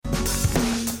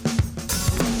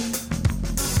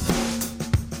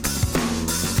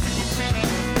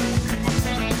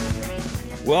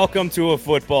Welcome to a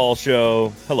football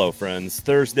show. Hello, friends.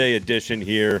 Thursday edition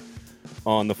here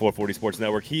on the 440 Sports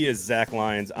Network. He is Zach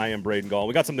Lyons. I am Braden Gall.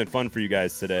 We got something fun for you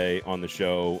guys today on the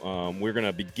show. We're going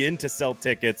to begin to sell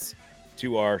tickets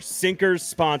to our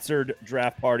Sinkers-sponsored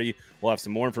draft party. We'll have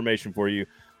some more information for you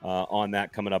on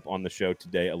that coming up on the show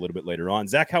today a little bit later on.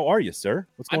 Zach, how are you, sir?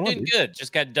 What's going on? I'm doing good.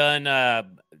 Just got done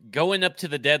going up to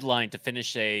the deadline to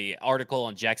finish a article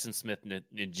on Jackson Smith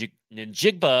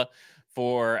Njigba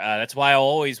for that's why I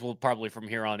always will probably from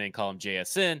here on in call him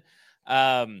JSN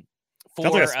for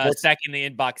like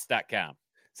stackingtheinbox.com.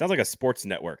 Sounds like a sports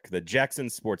network, the Jackson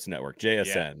Sports Network,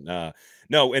 JSN. Yeah.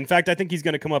 No, in fact, I think he's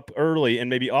going to come up early and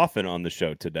maybe often on the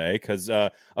show today because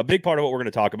a big part of what we're going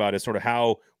to talk about is sort of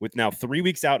how, with now 3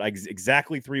 weeks out,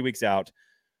 exactly 3 weeks out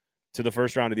to the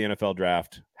first round of the NFL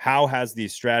draft, how has the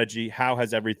strategy, how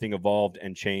has everything evolved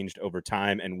and changed over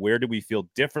time, and where do we feel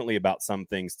differently about some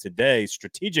things today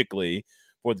strategically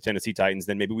for the Tennessee Titans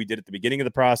than maybe we did at the beginning of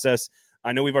the process?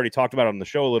 I know we've already talked about it on the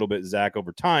show a little bit, Zach,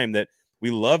 over time, that we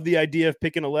love the idea of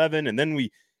picking 11, and then we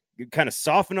kind of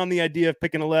soften on the idea of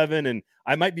picking 11, and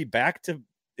I might be back to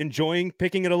enjoying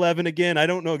picking at 11 again. I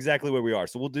don't know exactly where we are,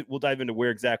 so we'll dive into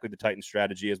where exactly the Titans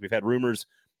strategy is. We've had rumors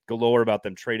galore about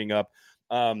them trading up.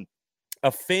 A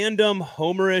fandom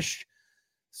homerish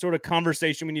sort of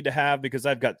conversation we need to have because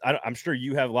I'm sure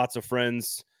you have lots of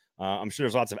friends. I'm sure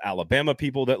there's lots of Alabama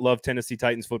people that love Tennessee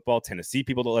Titans football, Tennessee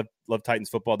people that love Titans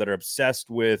football that are obsessed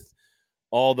with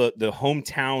all the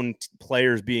hometown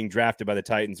players being drafted by the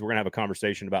Titans. We're going to have a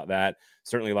conversation about that.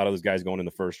 Certainly a lot of those guys going in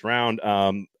the first round.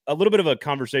 A little bit of a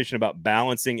conversation about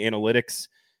balancing analytics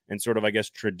and sort of, I guess,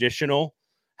 traditional.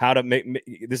 How to make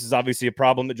this is obviously a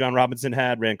problem that John Robinson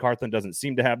had. Rand Carthon doesn't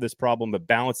seem to have this problem, but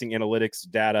balancing analytics,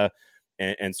 data,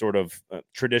 and sort of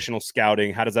traditional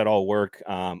scouting. How does that all work?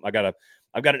 I've got an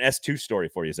S2 story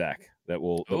for you, Zach. I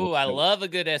love a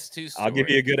good S2 story. I'll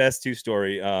give you a good S2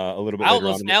 story a little bit later on. I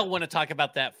almost now want to talk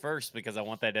about that first because I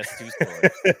want that S2 story.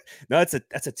 No, that's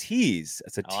a tease.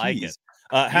 That's a tease.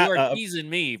 Like you are teasing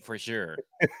me for sure.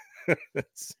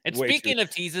 And speaking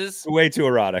of teases, way too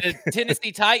erotic. The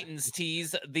Tennessee Titans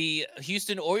tease the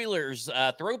Houston Oilers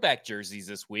throwback jerseys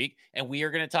this week, and we are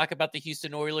going to talk about the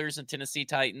Houston Oilers and Tennessee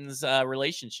Titans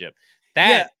relationship.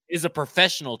 That is a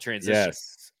professional transition.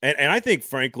 Yes. And I think,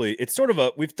 frankly, it's sort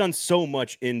of we've done so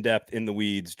much in-depth in the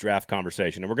weeds draft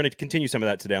conversation, and we're going to continue some of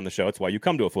that today on the show. It's why you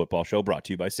come to a football show brought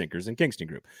to you by Sinkers and Kingston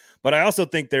Group. But I also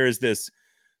think there is this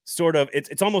sort of,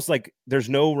 it's almost like there's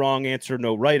no wrong answer,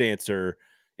 no right answer.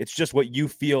 It's just what you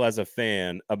feel as a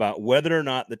fan about whether or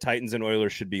not the Titans and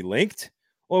Oilers should be linked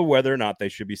or whether or not they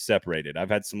should be separated.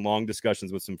 I've had some long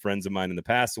discussions with some friends of mine in the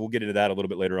past, so we'll get into that a little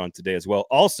bit later on today as well.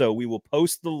 Also, we will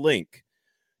post the link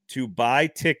to buy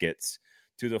tickets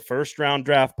to the first round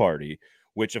draft party,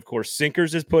 which of course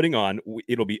Sinkers is putting on.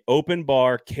 It'll be open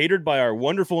bar, catered by our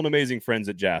wonderful and amazing friends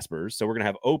at Jaspers. So we're going to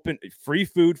have open free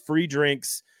food, free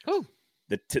drinks. Ooh.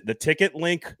 The ticket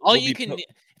link.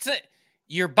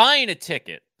 You're buying a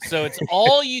ticket, so it's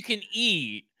all you can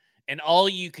eat and all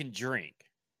you can drink.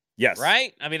 Yes.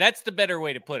 Right? I mean, that's the better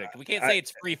way to put it. We can't say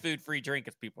it's free food, free drink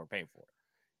if people are paying for it.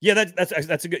 Yeah,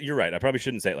 that's a good. You're right. I probably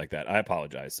shouldn't say it like that. I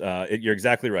apologize. You're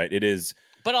exactly right. It is.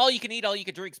 But all you can eat, all you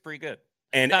can drink is pretty good.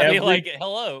 And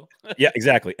hello. Yeah,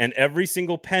 exactly. And every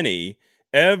single penny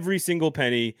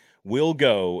will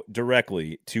go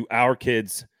directly to our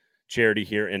kids' charity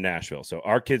here in Nashville. So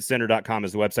ourkidscenter.com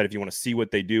is the website. If you want to see what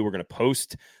they do, we're going to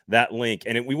post that link.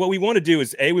 And what we want to do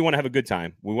is, we want to have a good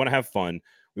time. We want to have fun.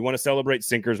 We want to celebrate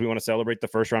Sinkers. We want to celebrate the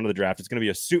first round of the draft. It's going to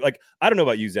be I don't know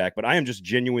about you, Zach, but I am just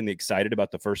genuinely excited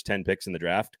about the first 10 picks in the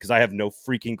draft because I have no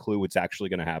freaking clue what's actually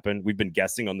going to happen. We've been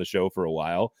guessing on the show for a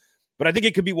while, but I think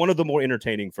it could be one of the more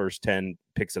entertaining first 10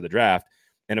 picks of the draft.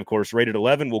 And of course, Rated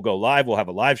 11 will go live. We'll have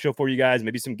a live show for you guys,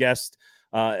 maybe some guest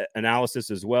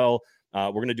analysis as well.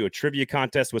 We're going to do a trivia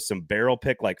contest with some barrel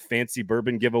pick, like fancy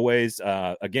bourbon giveaways.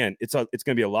 Again, it's going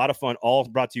to be a lot of fun, all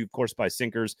brought to you, of course, by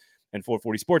Sinkers and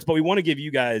 440 Sports. But we want to give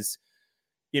you guys,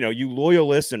 you loyal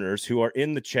listeners who are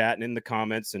in the chat and in the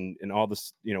comments and all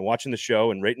this, watching the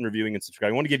show and rating, reviewing, and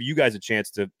subscribing. I want to give you guys a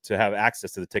chance to have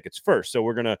access to the tickets first. So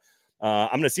we're going to,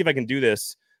 I'm going to see if I can do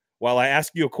this while I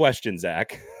ask you a question,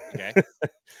 Zach. Okay.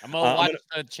 I'm going to watch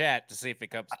the chat to see if it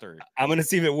comes through. I'm going to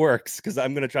see if it works because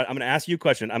I'm going to ask you a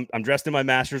question. I'm dressed in my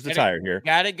master's attire here.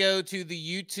 Got to go to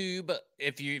the YouTube.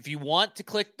 If you want to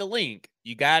click the link,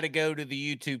 you got to go to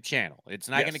the YouTube channel. It's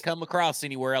not going to come across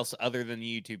anywhere else other than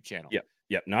the YouTube channel.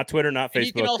 Yep. Not Twitter, not Facebook. And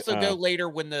you can also go later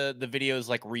when the video is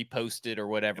like reposted or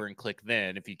whatever and click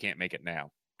then if you can't make it now.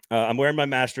 I'm wearing my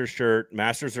Masters shirt.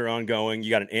 Masters are ongoing. You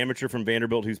got an amateur from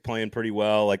Vanderbilt who's playing pretty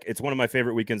well. Like, it's one of my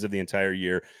favorite weekends of the entire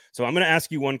year. So I'm going to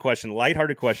ask you one question,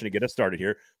 lighthearted question to get us started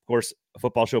here. Of course, a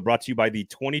football show brought to you by the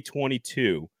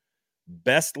 2022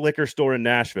 best liquor store in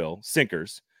Nashville,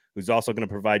 Sinkers, who's also going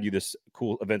to provide you this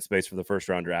cool event space for the first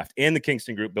round draft, and the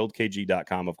Kingston Group,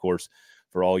 buildkg.com, of course,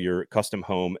 for all your custom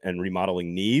home and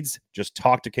remodeling needs. Just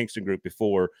talk to Kingston Group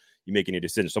before you make any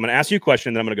decisions. So I'm going to ask you a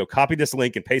question, then I'm going to go copy this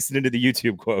link and paste it into the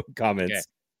YouTube comments. Okay.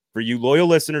 For you loyal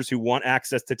listeners who want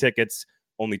access to tickets,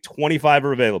 only 25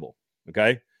 are available.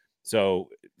 Okay. So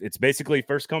it's basically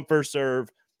first come, first serve.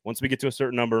 Once we get to a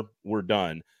certain number, we're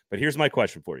done. But here's my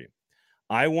question for you.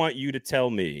 I want you to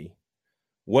tell me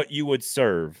what you would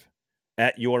serve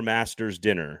at your Masters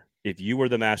dinner if you were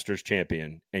the Masters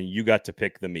champion and you got to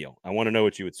pick the meal. I want to know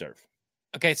what you would serve.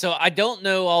 Okay, so I don't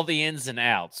know all the ins and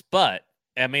outs, but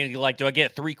I mean, like, do I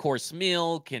get a 3-course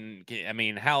meal? I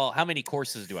mean, how many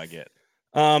courses do I get?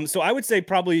 So I would say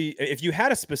probably if you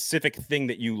had a specific thing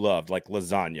that you loved, like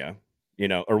lasagna,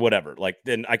 or whatever, like,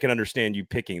 then I can understand you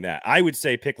picking that. I would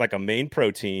say pick like a main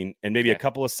protein and maybe a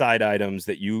couple of side items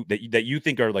that you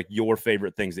think are like your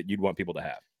favorite things that you'd want people to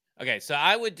have. Okay, so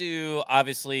I would do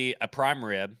obviously a prime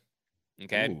rib.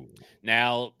 Okay. Ooh.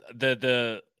 Now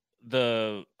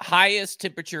the highest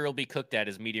temperature it'll be cooked at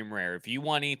is medium rare. If you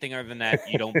want anything other than that,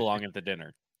 you don't belong at the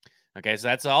dinner. Okay, so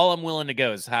that's all I'm willing to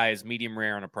go, as high as medium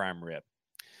rare on a prime rib.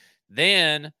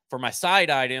 Then for my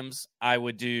side items, I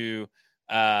would do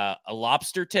a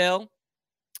lobster tail,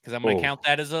 because I'm going to count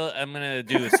that as I'm going to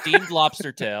do a steamed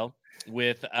lobster tail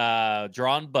with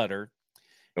drawn butter.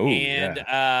 Ooh, and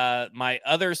my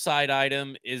other side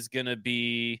item is going to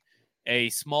be a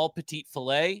small petite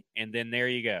filet, and then there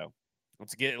you go.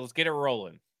 Let's get it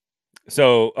rolling.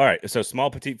 So, all right. So,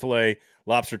 small petite filet,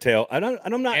 lobster tail, and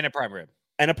a prime rib.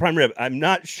 I'm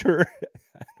not sure.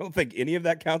 I don't think any of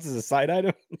that counts as a side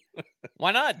item.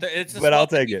 Why not? It's but I'll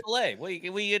take it. Filet.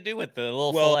 What you do with the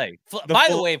little filet? By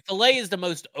the way, filet is the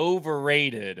most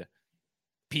overrated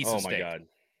piece of steak. Oh my god.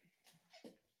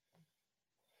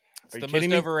 It's the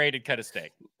most overrated cut of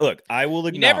steak. Look, I will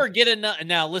acknowledge. You never get enough.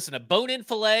 Now, listen, a bone-in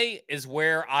filet is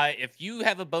where if you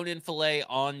have a bone-in filet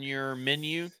on your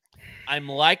menu, I'm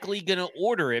likely going to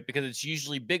order it because it's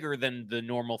usually bigger than the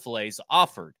normal fillets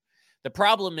offered. The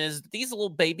problem is these little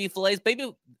baby fillets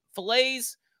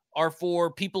are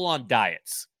for people on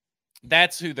diets.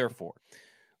 That's who they're for.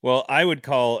 Well, I would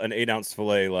call an 8-ounce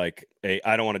fillet like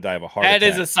I don't want to die of a heart attack. That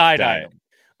is a side item.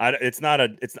 I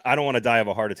don't want to die of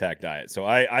a heart attack diet. So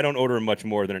I don't order much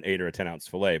more than an 8 or a 10-ounce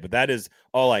fillet, but that is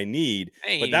all I need.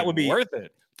 But that would be worth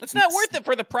it. It's not worth it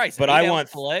for the price. But I want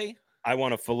fillet. I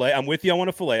want a fillet. I'm with you. I want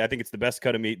a fillet. I think it's the best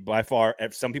cut of meat by far.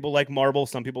 Some people like marble.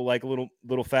 Some people like a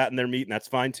little fat in their meat, and that's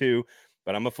fine too.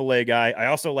 But I'm a fillet guy. I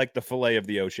also like the fillet of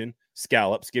the ocean.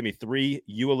 Scallops. Give me 3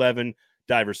 U11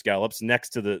 diver scallops next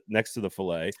to the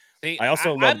fillet. See,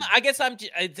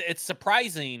 it's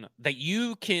surprising that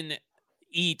you can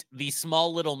eat these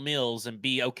small little meals and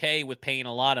be okay with paying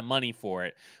a lot of money for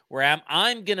it, where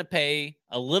I'm gonna pay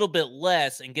a little bit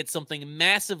less and get something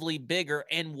massively bigger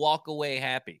and walk away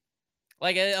happy.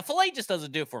 Like a fillet just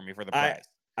doesn't do it for me for the price.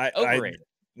 Overrated.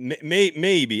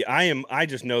 Maybe I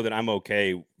just know that I'm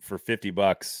okay for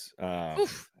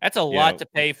 $50. That's a lot to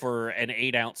pay for an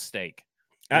 8-ounce steak.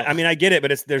 I mean, I get it,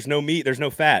 but there's no meat, there's no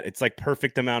fat. It's like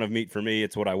perfect amount of meat for me.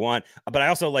 It's what I want. But I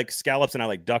also like scallops and I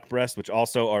like duck breast, which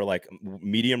also are like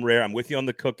medium rare. I'm with you on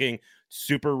the cooking,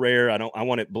 super rare. I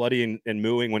want it bloody and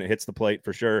mooing when it hits the plate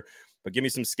for sure. But give me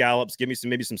some scallops, give me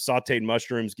maybe some sautéed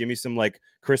mushrooms, give me some like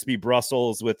crispy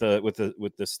Brussels with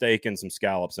the steak and some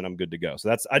scallops, and I'm good to go. So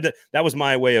that was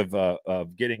my way of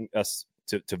getting us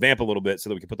to vamp a little bit so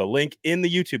that we can put the link in the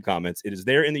YouTube comments. It is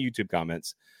there in the YouTube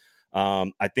comments.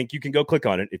 I think you can go click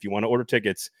on it if you want to order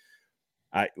tickets.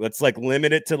 Let's like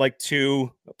limit it to like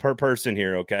 2 per person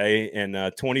here, okay? And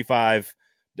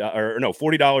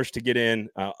 $40 to get in.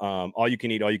 All you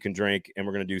can eat, all you can drink, and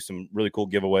we're gonna do some really cool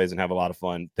giveaways and have a lot of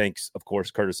fun. Thanks, of course,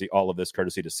 all of this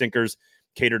courtesy to Sinkers,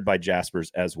 catered by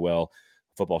Jaspers as well.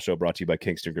 Football show brought to you by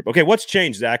Kingston Group. Okay, what's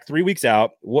changed, Zach? 3 weeks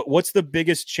out. What's the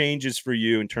biggest changes for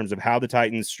you in terms of how the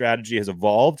Titans' strategy has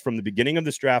evolved from the beginning of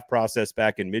this draft process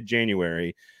back in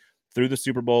mid-January through the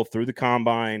Super Bowl, through the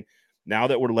Combine, now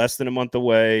that we're less than a month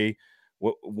away?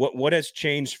 What has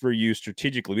changed for you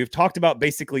strategically? We've talked about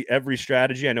basically every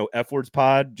strategy. I know F-Words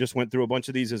Pod just went through a bunch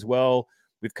of these as well.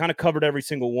 We've kind of covered every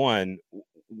single one.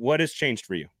 What has changed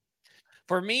for you?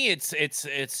 For me, it's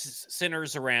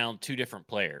centers around 2 different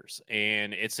players,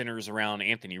 and it centers around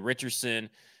Anthony Richardson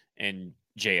and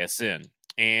JSN.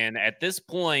 And at this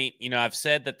point, I've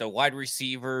said that the wide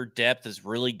receiver depth is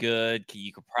really good.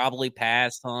 You could probably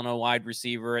pass on a wide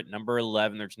receiver at number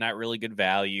 11. There's not really good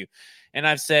value. And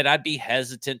I've said I'd be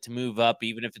hesitant to move up,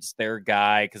 even if it's their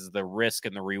guy, because of the risk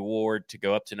and the reward to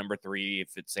go up to number 3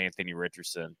 if it's Anthony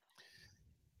Richardson.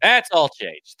 That's all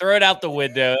changed. Throw it out the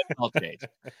window. It's all changed.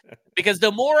 Because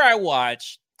the more I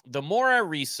watch, the more I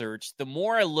research, the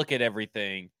more I look at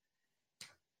everything,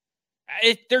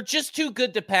 they're just too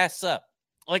good to pass up.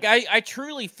 Like, I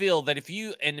truly feel that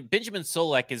and Benjamin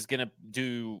Solak is going to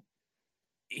do,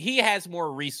 he has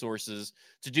more resources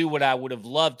to do what I would have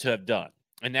loved to have done,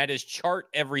 and that is chart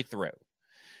every throw.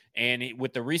 And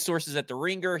with the resources at the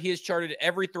Ringer, he has charted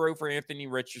every throw for Anthony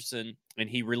Richardson, and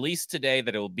he released today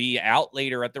that it will be out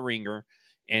later at the Ringer,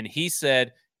 and he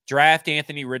said, draft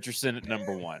Anthony Richardson at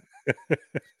number 1.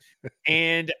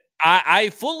 And I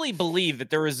fully believe that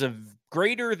there is a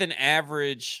greater than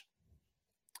average,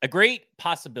 a great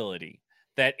possibility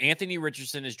that Anthony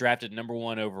Richardson is drafted number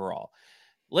 1 overall.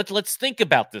 Let's think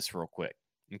about this real quick,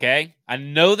 okay? I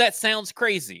know that sounds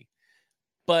crazy,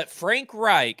 but Frank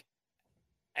Reich,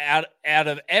 out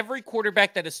of every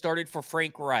quarterback that has started for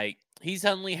Frank Reich, he's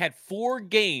only had 4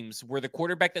 games where the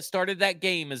quarterback that started that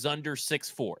game is under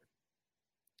 6'4".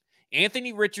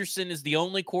 Anthony Richardson is the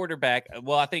only quarterback.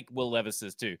 Well, I think Will Levis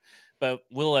is too, but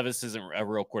Will Levis isn't a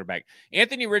real quarterback.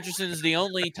 Anthony Richardson is the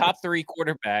only top 3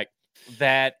 quarterback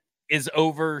that is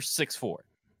over 6'4".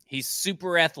 He's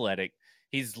super athletic.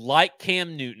 He's like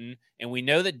Cam Newton, and we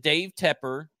know that Dave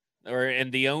Tepper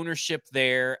and the ownership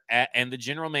there and the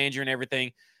general manager and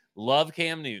everything love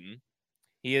Cam Newton.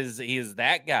 He is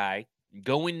that guy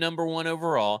going number 1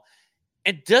 overall.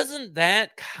 And doesn't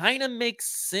that kind of make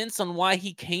sense on why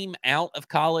he came out of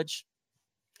college?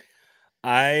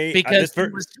 Because he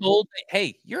was told,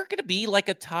 hey, you're going to be like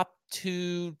a top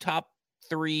 2, top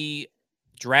 3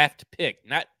 draft pick,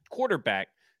 not quarterback,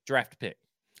 draft pick.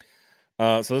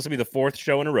 So this will be the 4th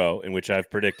show in a row in which I've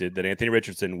predicted that Anthony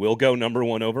Richardson will go number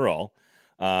 1 overall.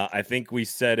 I think we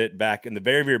said it back in the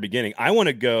very, very beginning. I want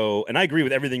to go, and I agree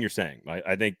with everything you're saying.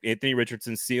 I think Anthony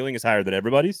Richardson's ceiling is higher than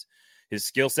everybody's. His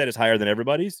skill set is higher than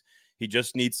everybody's. He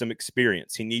just needs some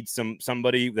experience. He needs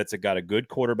somebody that's got a good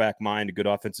quarterback mind, a good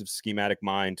offensive schematic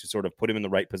mind to sort of put him in the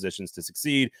right positions to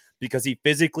succeed, because he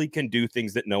physically can do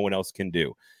things that no one else can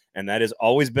do. And that has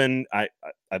always been,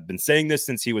 I've been saying this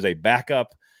since he was a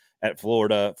backup at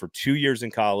Florida for 2 years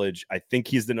in college. I think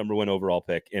he's the number 1 overall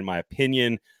pick, in my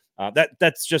opinion.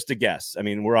 That's just a guess. I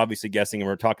mean, we're obviously guessing, and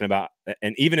we're talking about,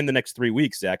 and even in the next 3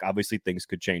 weeks, Zach, obviously things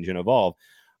could change and evolve.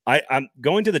 I'm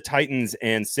going to the Titans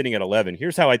and sitting at 11.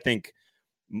 Here's how I think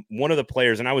one of the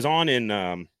players, and I was on in,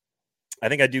 I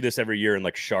think I do this every year in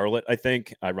like Charlotte, I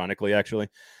think, ironically, actually,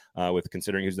 with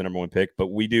considering who's the number 1 pick. But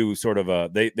we do sort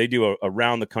of they do a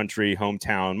around the country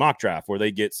hometown mock draft where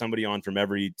they get somebody on from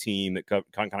every team that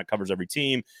kind of covers every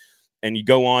team. And you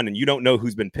go on and you don't know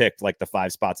who's been picked, like the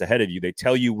 5 spots ahead of you. They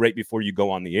tell you right before you go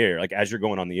on the air, like as you're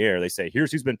going on the air, they say,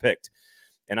 here's who's been picked.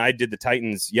 And I did the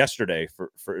Titans yesterday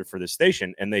for this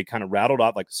station, and they kind of rattled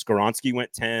off, like Skoronski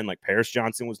went 10, like Paris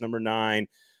Johnson was number 9,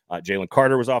 Jalen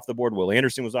Carter was off the board, Will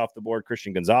Anderson was off the board,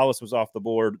 Christian Gonzalez was off the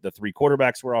board, the 3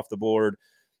 quarterbacks were off the board,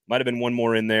 might have been one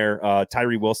more in there.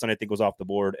 Tyree Wilson, I think, was off the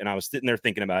board, and I was sitting there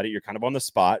thinking about it. You're kind of on the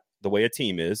spot, the way a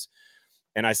team is,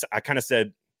 and I kind of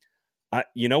said,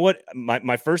 you know what?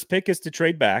 My first pick is to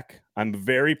trade back. I'm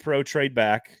very pro trade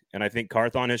back. And I think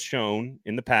Carthon has shown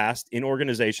in the past in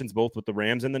organizations, both with the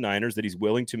Rams and the Niners, that he's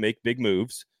willing to make big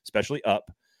moves, especially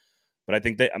up. But I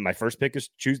think that my first pick is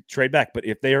choose trade back. But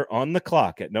if they are on the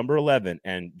clock at number 11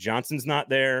 and Johnson's not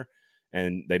there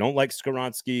and they don't like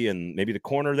Skoronski and maybe the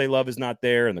corner they love is not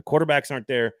there and the quarterbacks aren't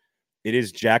there, it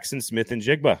is Jackson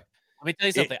Smith-Njigba. Let me tell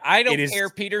you something. I don't care.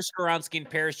 Peter Skoronski and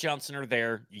Paris Johnson are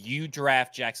there. You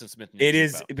draft Jackson Smith. It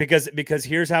is because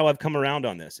here's how I've come around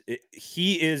on this.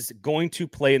 He is going to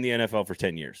play in the NFL for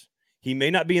 10 years. He may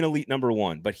not be an elite number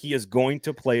 1, but he is going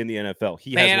to play in the NFL.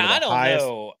 I don't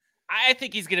know. I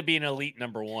think he's going to be an elite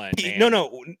number 1.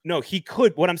 No. He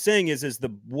could. What I'm saying is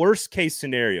the worst case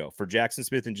scenario for Jackson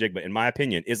Smith-Njigba, in my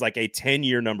opinion, is like a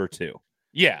 10-year number 2.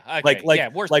 Yeah, okay.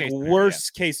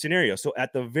 Worst case scenario. So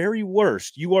at the very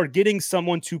worst, you are getting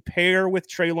someone to pair with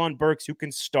Treylon Burks who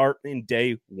can start in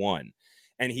day 1,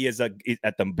 and he is at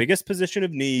the biggest position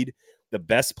of need, the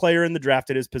best player in the draft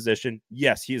at his position.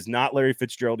 Yes, he is not Larry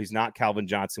Fitzgerald. He's not Calvin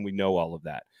Johnson. We know all of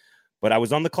that. But I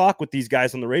was on the clock with these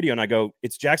guys on the radio, and I go,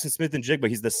 it's Jackson Smith-Njigba.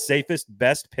 He's the safest,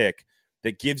 best pick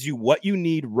that gives you what you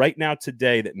need right now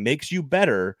today, that makes you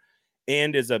better,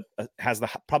 and has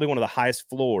probably one of the highest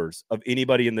floors of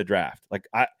anybody in the draft. Like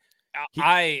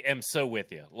I am so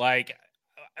with you. Like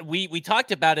we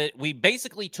talked about it. We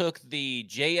basically took the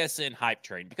JSN hype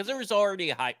train because there was already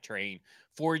a hype train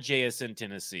for JSN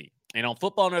Tennessee. And on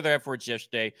Football and Other Efforts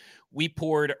yesterday, we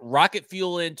poured rocket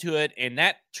fuel into it, and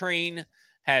that train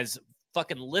has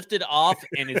fucking lifted off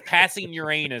and is passing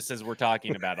Uranus as we're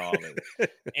talking about all this.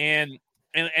 And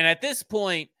at this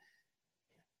point,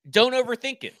 don't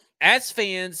overthink it. As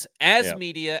fans, as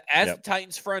media, as the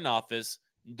Titans front office,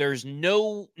 there's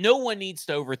no one needs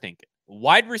to overthink it.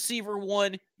 Wide receiver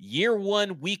 1, year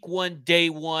 1, week 1, day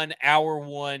 1, hour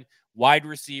 1, wide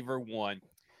receiver 1.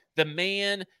 The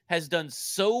man has done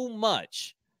so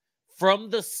much from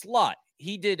the slot.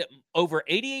 He did over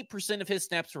 88% of his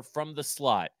snaps were from the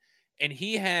slot, and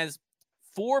he has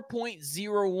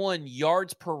 4.01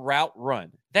 yards per route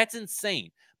run. That's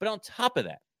insane. But on top of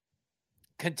that,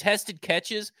 contested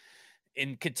catches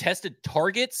and contested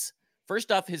targets.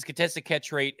 First off, his contested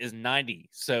catch rate is 90.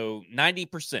 So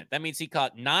 90%. That means he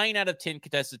caught 9 out of 10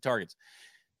 contested targets.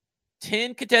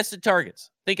 10 contested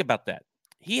targets. Think about that.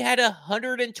 He had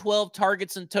 112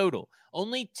 targets in total.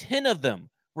 Only 10 of them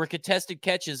were contested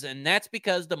catches, and that's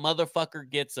because the motherfucker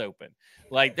gets open.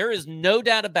 Like, there is no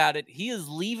doubt about it. He is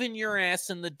leaving your ass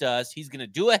in the dust. He's going to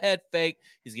do a head fake.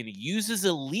 He's going to use his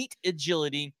elite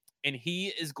agility, and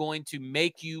he is going to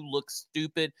make you look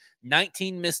stupid.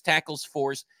 19 missed tackles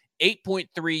forced, 8.3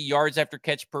 yards after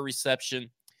catch per reception.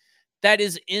 That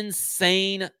is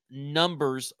insane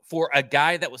numbers for a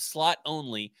guy that was slot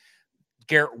only.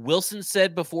 Garrett Wilson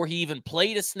said before he even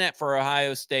played a snap for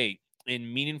Ohio State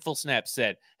in meaningful snaps,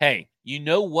 said, hey, you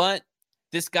know what?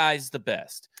 This guy's the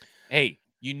best. Hey,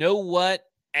 you know what?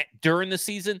 During the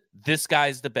season, this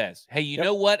guy's the best. Hey, you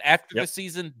know what? After the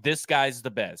season, this guy's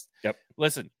the best.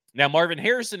 Listen, now Marvin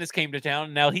Harrison has came to town,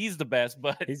 and now he's the best,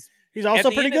 but he's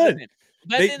also pretty good.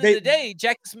 But at the end of the day,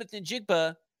 Jackson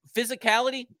Smith-Njigba,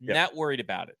 physicality, not worried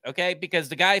about it, okay? Because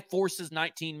the guy forces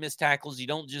 19 missed tackles. You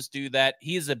don't just do that.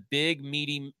 He is a big,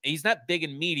 meaty. He's not big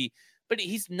and meaty, but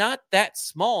he's not that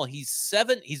small. He's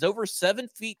over 7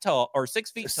 feet tall, or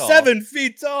 6 feet tall. 7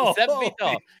 feet tall. 7 feet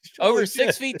tall. Over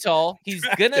 6 feet tall. He's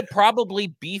going to probably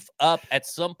beef up at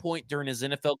some point during his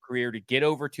NFL career to get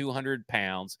over 200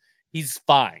 pounds. He's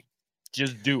fine.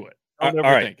 Just do it. Don't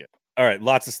overthink it. All right.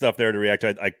 Lots of stuff there to react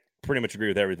to. I pretty much agree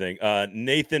with everything.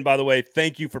 Nathan, by the way,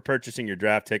 thank you for purchasing your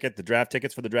draft ticket. The draft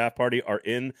tickets for the draft party are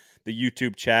in the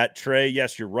YouTube chat. Trey,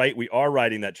 yes, you're right. We are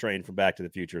riding that train from Back to the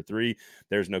Future 3.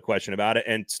 There's no question about it.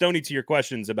 And Stoney, to your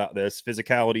questions about this,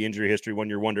 physicality, injury history,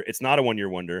 one-year wonder, it's not a one-year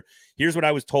wonder. Here's what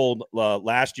I was told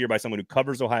last year by someone who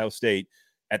covers Ohio State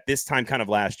at this time kind of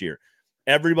last year.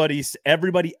 Everybody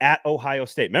at Ohio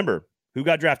State. Remember, who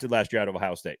got drafted last year out of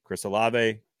Ohio State? Chris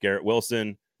Olave, Garrett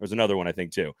Wilson. There's another one, I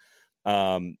think, too.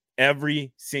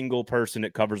 Every single person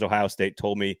that covers Ohio State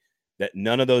told me that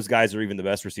none of those guys are even the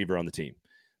best receiver on the team,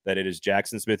 that it is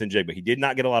Jackson Smith-Njigba. He did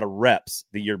not get a lot of reps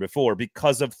the year before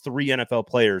because of 3 NFL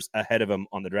players ahead of him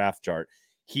on the draft chart.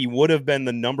 He would have been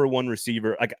the number 1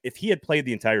 receiver. Like, if he had played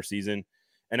the entire season,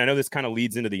 and I know this kind of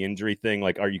leads into the injury thing,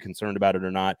 like, are you concerned about it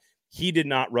or not? He did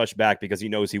not rush back because he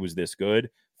knows he was this good.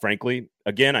 Frankly,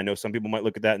 again, I know some people might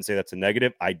look at that and say that's a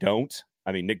negative. I don't.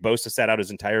 I mean, Nick Bosa sat out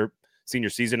his entire senior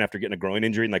season after getting a groin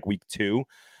injury in like week 2.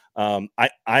 I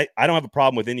don't have a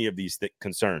problem with any of these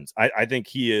concerns. I think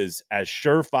he is as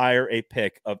surefire a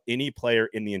pick of any player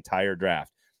in the entire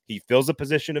draft. He fills a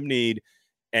position of need,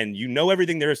 and you know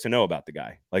everything there is to know about the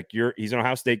guy. Like, he's an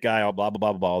Ohio State guy, all blah, blah,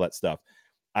 blah, blah, all that stuff.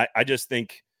 I just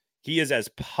think he is as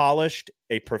polished.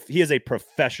 He is a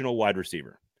professional wide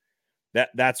receiver.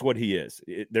 That's what he is.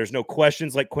 There's no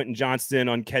questions like Quentin Johnston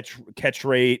on catch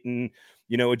rate and,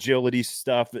 agility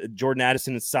stuff. Jordan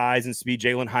Addison and size and speed.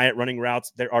 Jalen Hyatt running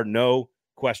routes. There are no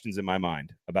questions in my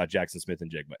mind about Jackson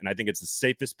Smith-Njigba. And I think it's the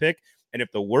safest pick. And if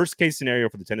the worst case scenario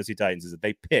for the Tennessee Titans is that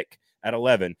they pick at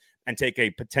 11 and take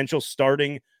a potential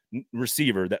starting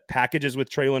receiver that packages with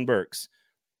Treylon Burks,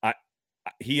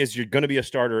 you're going to be a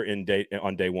starter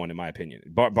on day 1, in my opinion.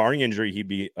 Barring injury, he'd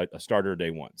be a starter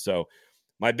day 1. So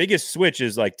my biggest switch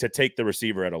is like to take the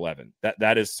receiver at 11.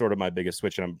 That is sort of my biggest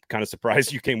switch, and I'm kind of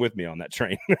surprised you came with me on that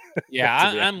train. Yeah,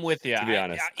 I'm with you. To be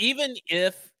honest, even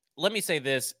if, let me say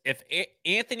this, if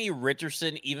Anthony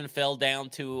Richardson even fell down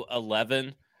to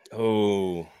 11,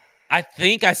 I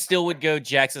think I still would go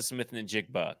Jackson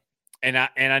Smith-Njigba. And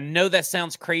I know that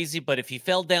sounds crazy, but if he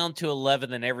fell down to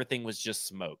 11, then everything was just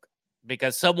smoke,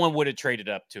 because someone would have traded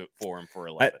up for him for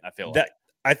 11. I feel like.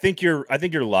 I think your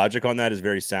logic on that is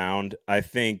very sound. I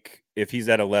think if he's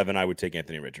at 11, I would take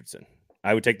Anthony Richardson.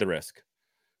 I would take the risk.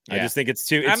 Yeah. I just think it's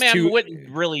too. I wouldn't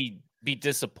really be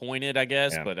disappointed, I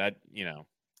guess, but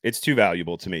It's too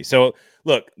valuable to me. So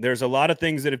look, there's a lot of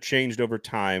things that have changed over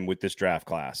time with this draft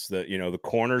class. The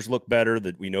corners look better.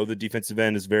 That we know the defensive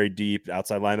end is very deep.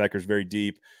 Outside linebacker is very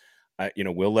deep.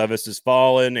 Will Levis has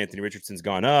fallen. Anthony Richardson's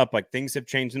gone up. Like things have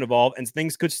changed and evolved, and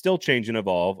things could still change and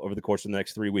evolve over the course of the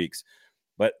next 3 weeks.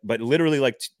 But literally,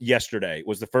 like yesterday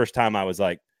was the first time I was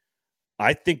like,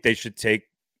 I think they should take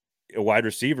a wide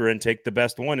receiver and take the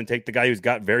best one and take the guy who's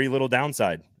got very little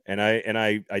downside. And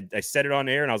I said it on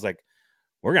air, and I was like,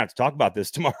 we're gonna have to talk about this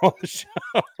tomorrow on the show.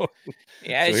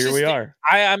 Yeah, so here we are.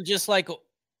 I'm just like,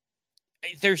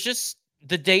 there's just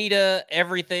the data,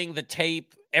 everything, the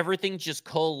tape, everything just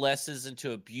coalesces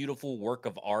into a beautiful work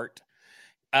of art.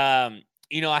 I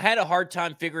had a hard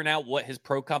time figuring out what his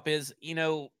pro comp is.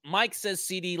 Mike says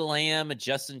CeeDee Lamb and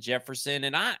Justin Jefferson,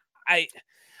 and I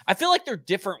feel like they're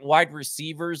different wide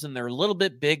receivers, and they're a little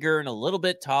bit bigger and a little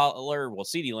bit taller. Well,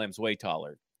 CeeDee Lamb's way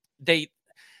taller. They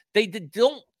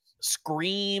don't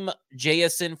scream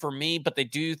JSN for me, but they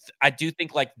do. I do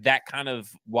think like that kind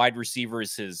of wide receiver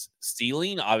is his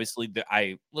ceiling. Obviously,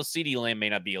 CeeDee Lamb may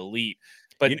not be elite,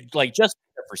 but like Justin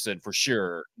Jefferson for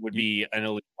sure would be an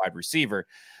elite wide receiver.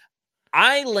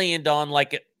 I land on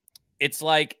it's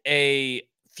like a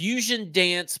fusion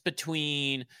dance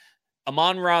between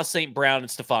Amon-Ra St. Brown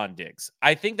and Stephon Diggs.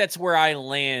 I think that's where I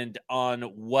land on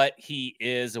what he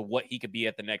is and what he could be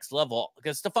at the next level,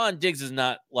 because Stephon Diggs is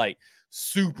not like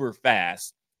super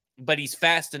fast, but he's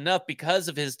fast enough because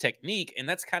of his technique. And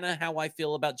that's kind of how I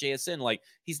feel about JSN. Like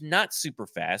he's not super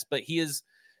fast, but he has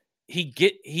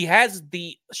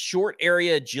the short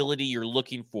area agility you're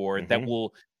looking for that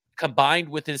will, combined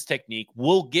with his technique,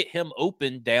 will get him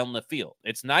open down the field.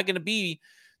 It's not going to be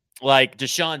like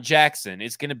Deshaun Jackson.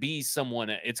 It's going to be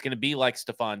it's going to be like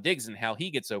Stephon Diggs and how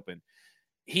he gets open.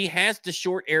 He has the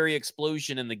short area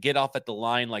explosion and the get off at the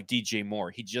line like DJ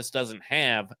Moore. He just doesn't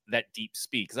have that deep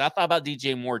speed. Because I thought about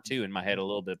DJ Moore too in my head a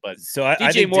little bit, but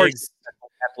DJ Moore is an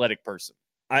athletic person.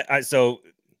 So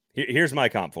here's my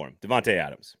comp for him: Devontae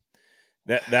Adams.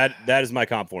 That is my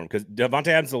comp for him, because Devontae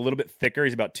Adams is a little bit thicker.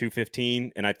 He's about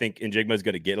 215, and I think Njigba is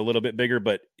going to get a little bit bigger.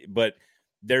 But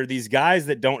there are these guys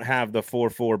that don't have the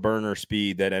 4.4 burner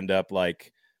speed that end up I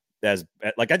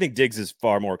think Diggs is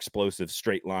far more explosive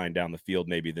straight line down the field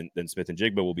maybe than Smith and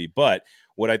Jigba will be. But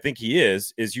what I think he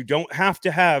is you don't have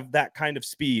to have that kind of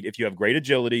speed if you have great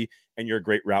agility and you're a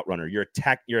great route runner. You're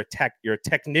a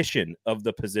technician of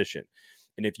the position.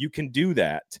 And if you can do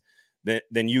that,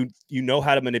 then you know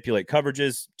how to manipulate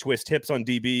coverages, twist hips on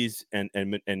DBs,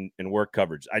 and work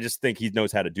coverage. I just think he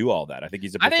knows how to do all that. I think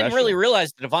he's a professional. I didn't really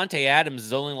realize that Devontae Adams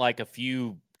is only like a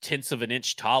few tenths of an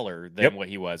inch taller than what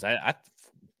he was. I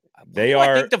think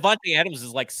Devontae Adams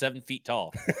is like 7 feet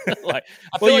tall. I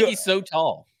feel he's so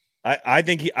tall. I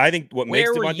think what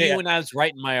makes Devontae. Where were you when I was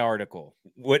writing my article?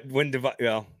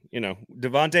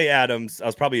 Devontae Adams, I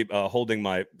was probably holding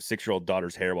my 6-year-old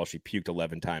daughter's hair while she puked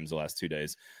 11 times the last 2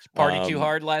 days. Party too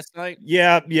hard last night?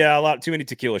 Yeah, a lot too many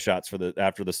tequila shots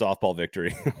after the softball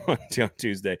victory on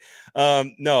Tuesday.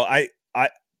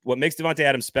 What makes Devontae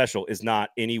Adams special is not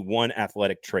any one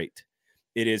athletic trait.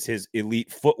 It is his elite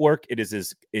footwork. It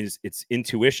is its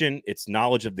intuition, its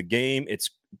knowledge of the game, its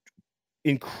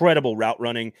incredible route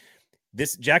running.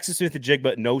 This Jackson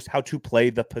Smith-Njigba knows how to play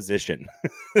the position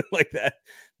like that.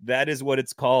 That is what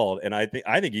it's called. And I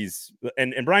think he's,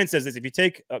 and Brian says this: if you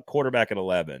take a quarterback at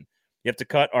 11, you have to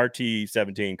cut RT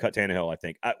 17, cut Tannehill. I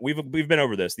think we've been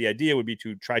over this. The idea would be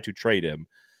to try to trade him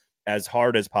as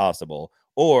hard as possible,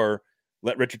 or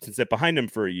let Richardson sit behind him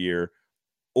for a year.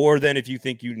 Or then if you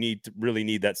think you really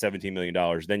need that $17 million,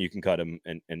 then you can cut him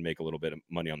and make a little bit of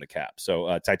money on the cap.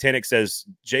 So Titanic says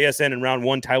JSN in round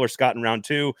 1, Tyler Scott in round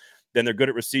 2. Then they're good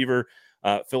at receiver.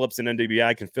 Phillips and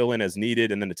NWI can fill in as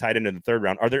needed, and then the tight end in the 3rd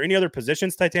round. Are there any other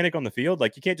positions, Titanic, on the field?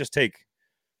 Like, you can't just take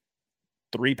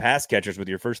 3 pass catchers with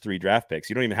your first 3 draft picks.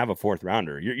 You don't even have a 4th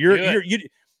rounder. You'd be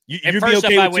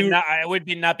okay with I would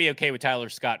not be okay with Tyler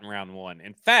Scott in round 1.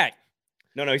 In fact,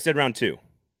 no, he said round 2.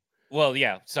 Well,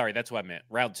 yeah, sorry, that's what I meant.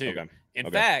 Round 2. Okay.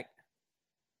 In fact,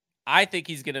 I think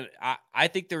he's gonna. I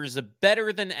think there is a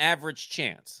better than average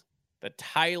chance that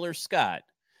Tyler Scott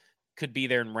could be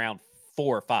there in round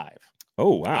 4 or 5.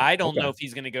 Oh, wow. I don't know if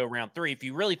he's going to go round 3. If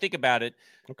you really think about it,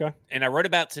 okay. And I wrote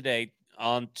about today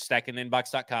on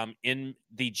stackinginbox.com in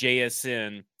the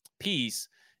JSN piece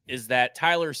is that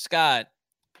Tyler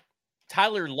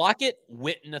Lockett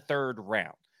went in the 3rd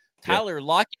round. Tyler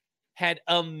Lockett had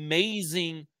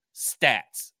amazing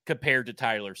stats compared to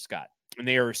Tyler Scott, and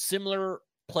they are a similar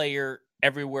player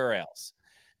everywhere else.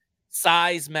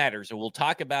 Size matters, and we'll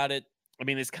talk about it. I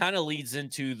mean, this kind of leads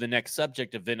into the next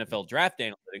subject of NFL draft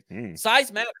analytics.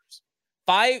 Size matters.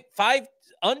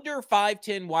 under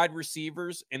 5'10" wide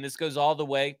receivers, and this goes all the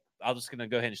way. I'm just going to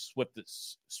go ahead and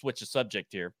switch the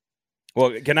subject here.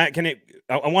 Well,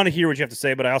 I want to hear what you have to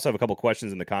say, but I also have a couple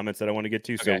questions in the comments that I want to get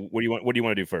to. Okay. So what do you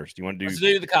want to do first? Do you want to do? Let's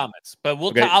do the comments, but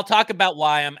Okay. I'll talk about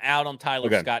why I'm out on Tyler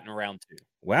Scott in round 2.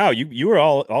 Wow, you were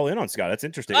all in on Scott. That's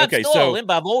interesting. I'm okay, still so all in,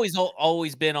 but I've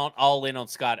always been all in on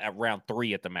Scott at round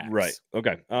 3 at the max. right.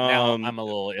 Okay. Now I'm a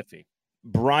little iffy.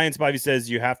 Brian Spivey says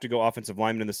you have to go offensive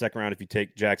lineman in the second round if you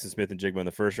take Jackson Smith and Jigba in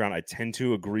the first round. I tend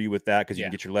to agree with that because you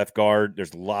can get your left guard.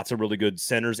 There's lots of really good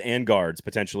centers and guards,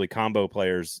 potentially combo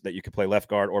players that you could play left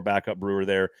guard or backup Brewer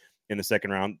there in the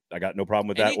second round. I got no problem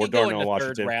with that. Or Darnell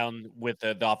Washington. Third round with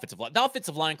the offensive line. The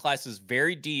offensive line class is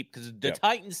very deep because the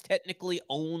Titans technically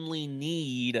only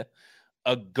need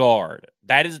a guard.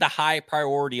 That is the high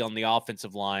priority on the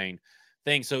offensive line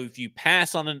thing. So if you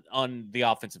pass on the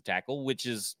offensive tackle, which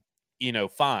is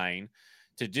fine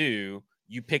to do,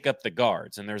 you pick up the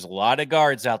guards, and there's a lot of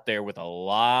guards out there with a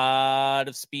lot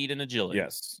of speed and agility.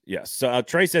 Yes. So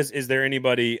Trey says, is there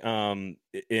anybody and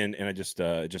I just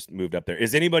moved up there.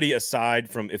 Is anybody aside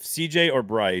from if CJ or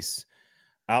Bryce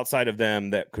outside of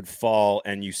them that could fall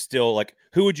and you still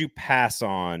who would you pass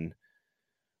on?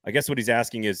 I guess what he's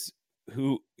asking is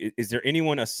is there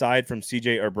anyone aside from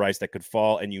CJ or Bryce that could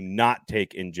fall and you not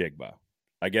take in Jigba?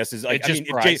 I guess is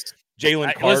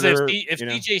Jalen Carter. If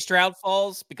CJ Stroud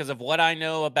falls, because of what I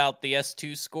know about the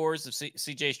S2 scores, if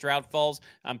CJ Stroud falls,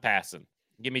 I'm passing.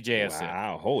 Give me JSN.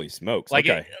 Wow, holy smokes.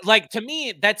 To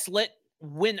me,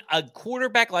 when a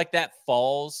quarterback like that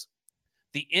falls,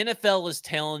 the NFL is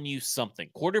telling you something.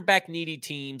 Quarterback needy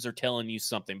teams are telling you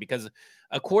something because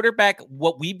a quarterback,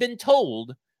 what we've been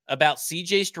told about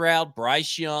CJ Stroud,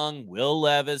 Bryce Young, Will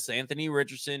Levis, Anthony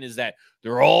Richardson is that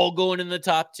they're all going in the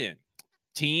top 10.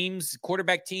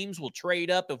 Quarterback teams will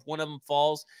trade up if one of them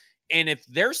falls. And if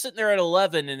they're sitting there at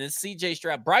 11 and it's CJ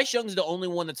Stroud, Bryce Young's the only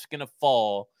one that's going to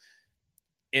fall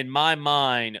in my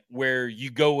mind where you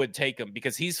go and take him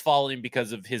because he's falling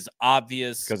because of his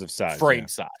obvious size, frame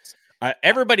size.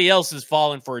 Everybody else is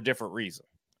falling for a different reason.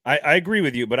 I agree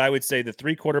with you, but I would say the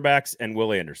 3 quarterbacks and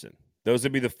Will Anderson. Those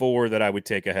would be the 4 that I would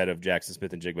take ahead of Jackson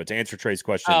Smith and Jigba. To answer Trey's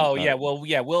question. Will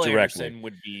Anderson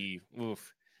would be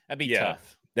that'd be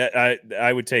tough. That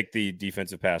I would take the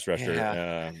defensive pass rusher.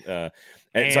 Yeah.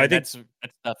 And so I think that's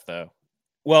tough though.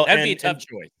 Well, that'd be a tough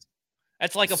choice.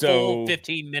 That's like a full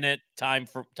 15-minute time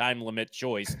limit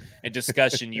choice and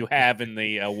discussion you have in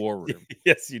the war room.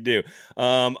 Yes, you do.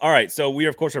 All right. So we,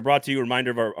 of course, are brought to you.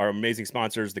 Reminder of our amazing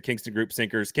sponsors, the Kingston Group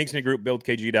Sinkers, Kingston Group,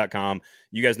 BuildKG.com.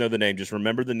 You guys know the name. Just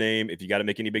remember the name. If you got to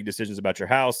make any big decisions about your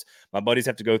house, my buddies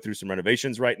have to go through some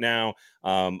renovations right now.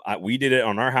 We did it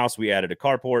on our house. We added a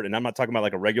carport, and I'm not talking about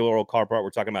like a regular old carport.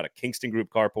 We're talking about a Kingston Group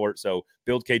carport. So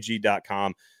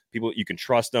BuildKG.com. People, you can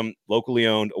trust them, locally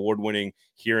owned, award-winning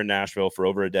here in Nashville for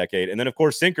over a decade. And then, of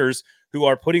course, Sinkers, who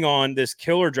are putting on this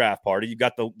killer draft party. You've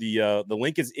got the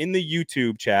link is in the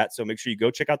YouTube chat, so make sure you go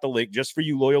check out the link just for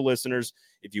you loyal listeners.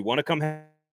 If you want to come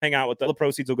hang out with them, the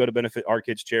proceeds will go to benefit our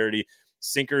kids' charity.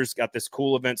 Sinkers got this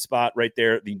cool event spot right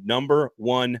there, the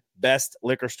 #1 best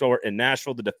liquor store in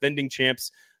Nashville, the defending champs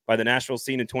by the Nashville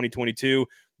scene in 2022.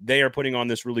 They are putting on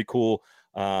this really cool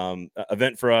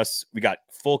event for us. We got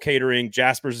full catering.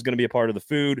 Jasper's is going to be a part of the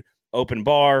food, open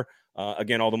bar.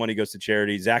 Again, all the money goes to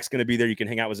charity. Zach's going to be there. You can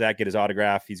hang out with Zach, get his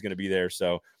autograph. He's going to be there.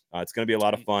 So it's going to be a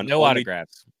lot of fun.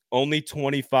 Autographs. Only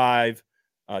 25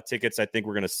 tickets I think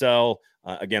we're going to sell.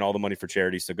 Again, all the money for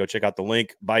charity. So go check out the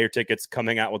link, buy your tickets, come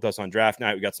hang out with us on draft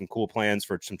night. We got some cool plans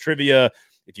for some trivia.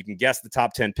 If you can guess the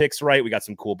top 10 picks right, we got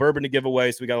some cool bourbon to give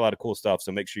away. So we got a lot of cool stuff.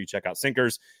 So make sure you check out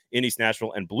Sinkers in East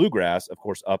Nashville and Bluegrass, of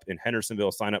course, up in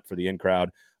Hendersonville. Sign up for the in crowd.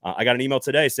 I got an email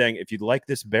today saying, if you'd like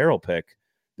this barrel pick,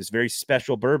 this very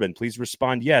special bourbon, please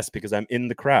respond yes, because I'm in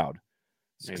the crowd.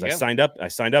 Because I signed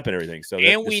up and everything. So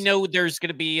we know there's going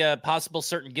to be a possible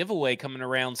certain giveaway coming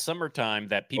around summertime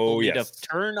that people need to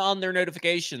turn on their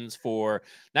notifications for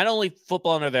not only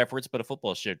Football and Other Efforts, but a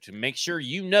football show to make sure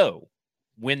you know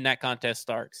when that contest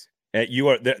starts. You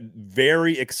are the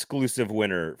very exclusive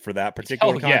winner for that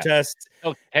particular contest.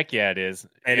 Oh, heck yeah, it is.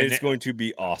 And it's going to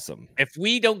be awesome. If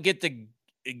we don't get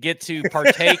to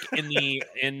partake in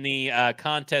the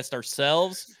contest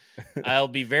ourselves, I'll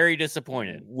be very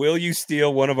disappointed. Will you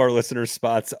steal one of our listeners'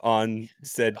 spots on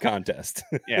said contest?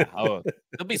 Yeah. There'll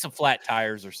be some flat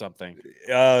tires or something.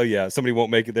 Oh, yeah. Somebody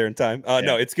won't make it there in time.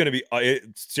 No, it's going to be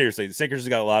seriously. The Sinkers has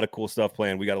got a lot of cool stuff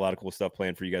planned. We got a lot of cool stuff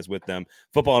planned for you guys with them.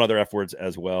 Football and Other F words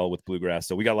as well with Bluegrass.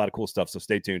 So we got a lot of cool stuff. So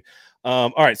stay tuned.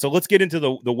 All right. So let's get into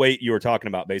the weight you were talking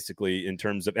about, basically, in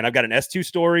terms of, and I've got an S2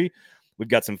 story. We've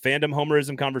got some fandom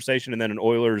homerism conversation and then an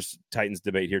Oilers Titans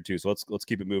debate here too. So let's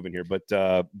keep it moving here. But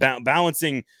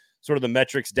balancing sort of the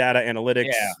metrics, data,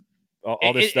 analytics, Yeah.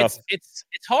 all this stuff. It's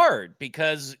hard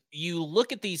because you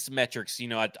look at these metrics.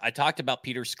 I talked about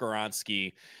Peter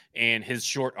Skoronski and his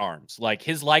short arms. Like,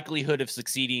 his likelihood of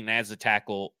succeeding as a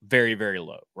tackle, very, very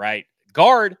low, right?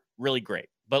 Guard, really great,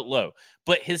 but low.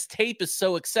 But his tape is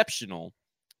so exceptional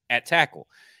at tackle.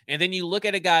 And then you look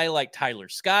at a guy like Tyler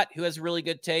Scott, who has really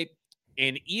good tape.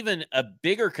 And even a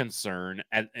bigger concern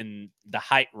in the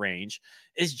height range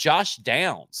is Josh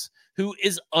Downs, who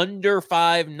is under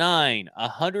 5'9",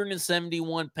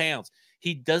 171 pounds.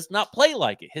 He does not play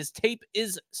like it. His tape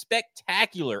is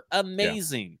spectacular,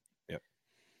 amazing. Yeah.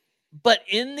 But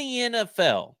in the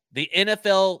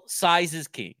NFL size is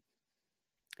king.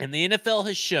 And the NFL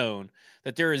has shown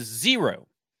that there is zero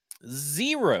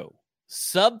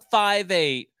sub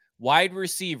 5'8" wide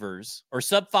receivers or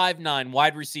sub 5'9"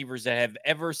 wide receivers that have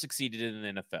ever succeeded in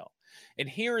the NFL. And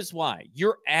here's why.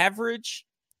 Your average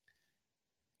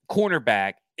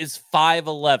cornerback is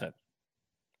 5'11".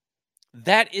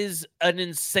 That is an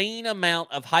insane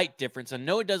amount of height difference. I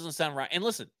know it doesn't sound right. And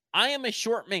listen, I am a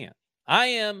short man.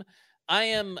 I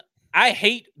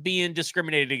hate being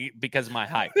discriminated because of my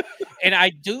height. And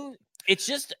it's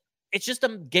just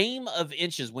a game of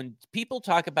inches. When people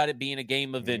talk about it being a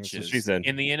game of inches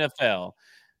in the NFL,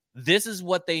 this is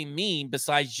what they mean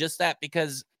besides just that,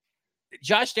 because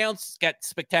Josh Downs got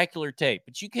spectacular tape,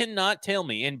 but you cannot tell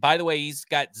me. And by the way, he's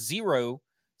got zero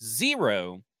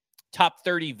top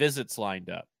 30 visits lined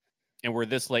up. And we're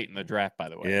this late in the draft, by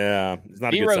the way. Yeah, it's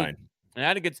not a good sign.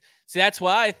 Not a good. See, that's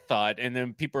what I thought. And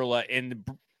then people are like,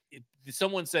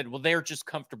 someone said, well, they're just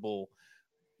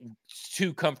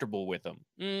too comfortable with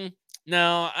them.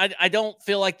 No, I don't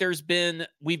feel like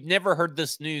we've never heard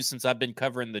this news since I've been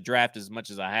covering the draft as much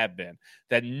as I have been,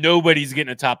 that nobody's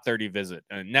getting a top 30 visit.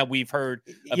 And now we've heard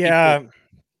of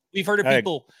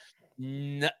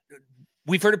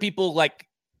people like,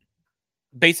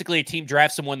 basically a team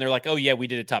drafts someone, they're like, oh yeah, we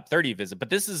did a top 30 visit. But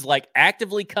this is like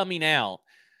actively coming out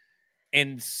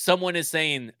and someone is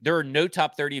saying there are no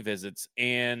top 30 visits,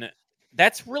 and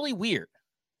that's really weird.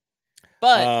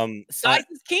 But size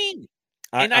is king.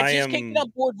 And I just can't get on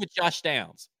board with Josh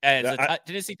Downs as a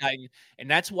Tennessee Titan. And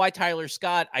that's why Tyler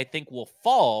Scott, I think, will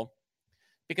fall.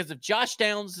 Because if Josh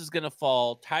Downs is going to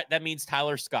fall, that means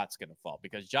Tyler Scott's going to fall.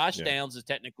 Because Josh Downs is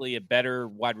technically a better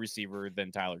wide receiver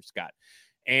than Tyler Scott.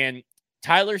 And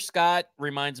Tyler Scott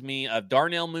reminds me of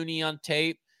Darnell Mooney on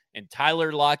tape and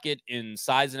Tyler Lockett in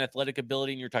size and athletic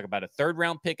ability. And you're talking about a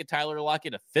 3rd-round pick of Tyler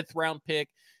Lockett, a 5th-round pick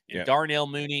in Darnell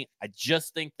Mooney. I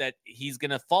just think that he's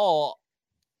going to fall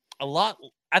a lot.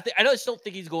 I just don't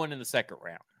think he's going in the 2nd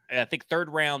round. I think 3rd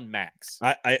round max.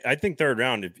 I think 3rd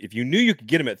round. If you knew you could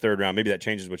get him at 3rd round, maybe that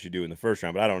changes what you do in the 1st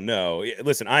round. But I don't know.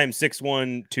 Listen, I am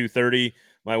 6'1", 230.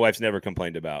 My wife's never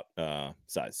complained about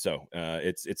size, so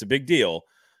it's a big deal.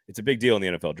 It's a big deal in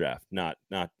the NFL draft.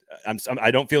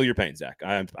 I don't feel your pain, Zach.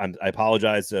 I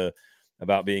apologize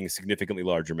about being a significantly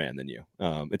larger man than you.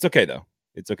 It's okay though.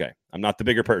 It's okay. I'm not the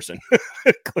bigger person,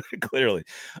 clearly.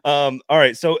 All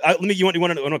right. So you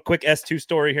want a quick S2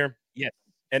 story here? Yeah.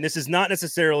 And this is not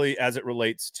necessarily as it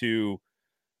relates to,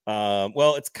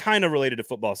 it's kind of related to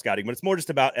football scouting, but it's more just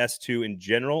about S2 in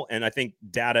general. And I think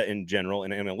data in general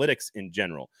and analytics in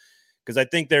general, because I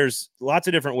think there's lots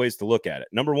of different ways to look at it.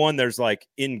 Number one, there's like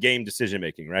in-game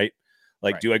decision-making, right?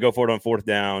 Like, do I go for it on 4th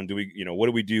down? Do we, what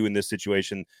do we do in this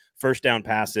situation? 1st down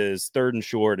passes, 3rd and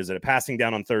short. Is it a passing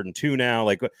down on 3rd and 2 now?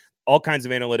 Like all kinds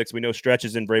of analytics. We know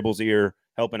Stretches in Vrabel's ear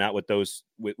helping out with those,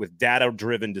 with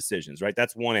data-driven decisions, right?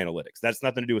 That's one analytics. That's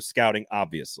nothing to do with scouting,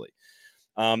 obviously.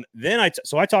 Then I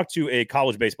talked to a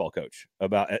college baseball coach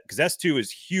about, because S2 is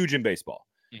huge in baseball.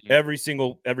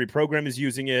 Mm-hmm. Every program is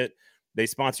using it. They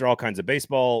sponsor all kinds of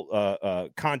baseball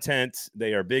content.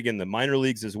 They are big in the minor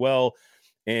leagues as well.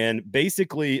 And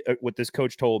basically what this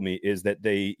coach told me is that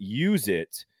they use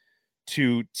it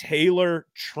to tailor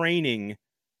training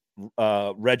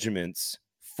regiments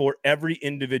for every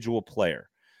individual player.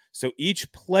 So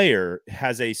each player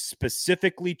has a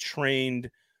specifically trained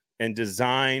and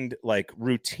designed like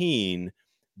routine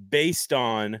based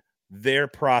on their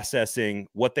processing,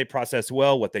 what they process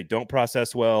well, what they don't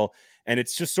process well. And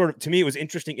it's just sort of, to me, it was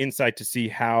interesting insight to see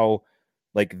how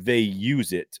like they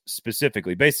use it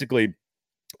specifically. Basically,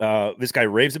 this guy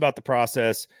raves about the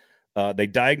process. They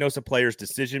diagnose a player's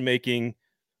decision-making,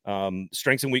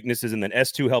 strengths and weaknesses, and then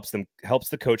S2 helps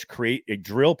the coach create a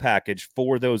drill package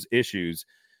for those issues.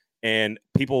 And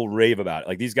people rave about it.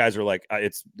 Like these guys are like,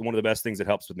 it's one of the best things that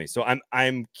helps with me. So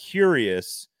I'm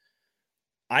curious.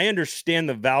 I understand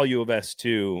the value of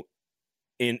S2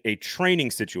 in a training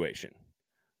situation,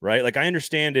 right? Like I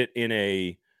understand it in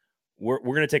a we're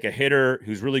going to take a hitter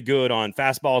who's really good on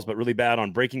fastballs, but really bad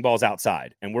on breaking balls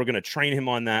outside. And we're going to train him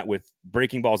on that with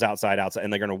breaking balls outside.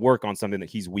 And they're going to work on something that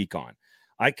he's weak on.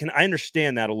 I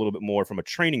understand that a little bit more from a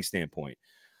training standpoint.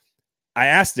 I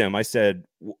asked him, I said,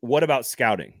 what about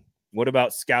scouting? What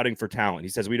about scouting for talent? He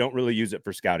says, we don't really use it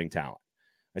for scouting talent.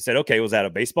 I said, okay, was that a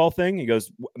baseball thing? He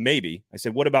goes, maybe. I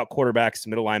said, what about quarterbacks,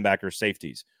 middle linebackers,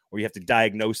 safeties, where you have to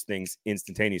diagnose things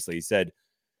instantaneously?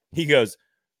 He goes,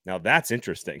 now that's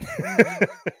interesting.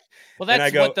 Well,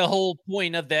 that's what the whole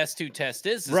point of the S2 test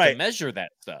is right. to measure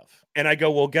that stuff. And I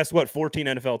go, well, guess what? 14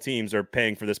 NFL teams are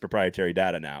paying for this proprietary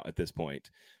data now at this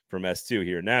point from S2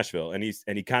 here in Nashville. And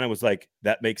he kind of was like,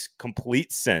 that makes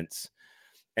complete sense.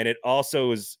 And it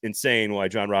also is insane why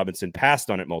John Robinson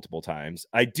passed on it multiple times.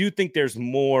 I do think there's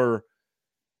more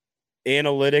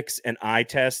analytics and eye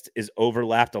test is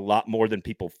overlapped a lot more than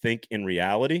people think in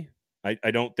reality.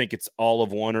 I don't think it's all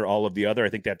of one or all of the other. I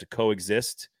think they have to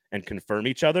coexist and confirm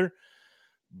each other.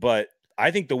 But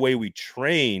I think the way we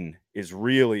train is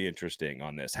really interesting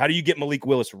on this. How do you get Malik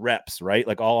Willis reps, right?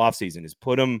 Like all offseason is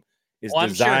put him is well,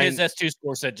 designed. I'm sure his S2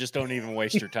 score said, just don't even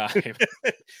waste your time.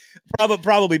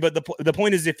 Probably. But the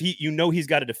point is, if he's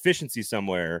got a deficiency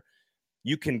somewhere,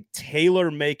 you can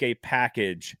tailor make a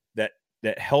package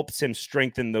that helps him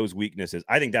strengthen those weaknesses.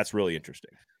 I think that's really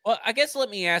interesting. Well, I guess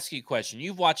let me ask you a question.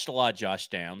 You've watched a lot of Josh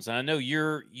Downs, and I know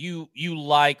you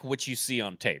like what you see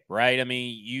on tape, right? I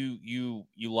mean, you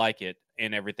like it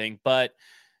and everything, but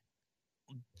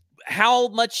how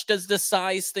much does the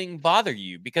size thing bother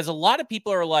you? Because a lot of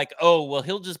people are like, oh, well,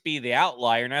 he'll just be the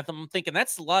outlier. And I'm thinking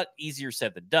that's a lot easier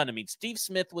said than done. I mean, Steve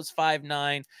Smith was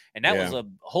 5'9", and that was a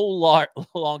whole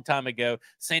long time ago.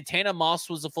 Santana Moss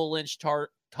was a full inch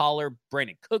taller.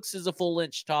 Brandon Cooks is a full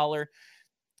inch taller.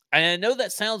 And I know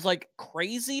that sounds like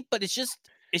crazy, but it's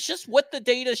just what the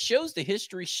data shows. The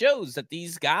history shows that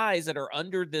these guys that are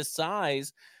under this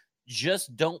size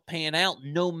just don't pan out,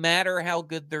 no matter how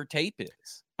good their tape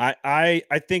is. I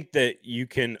think that you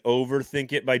can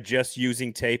overthink it by just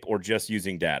using tape or just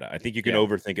using data. I think you can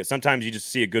overthink it. Sometimes you just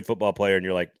see a good football player and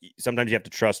you're like, sometimes you have to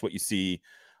trust what you see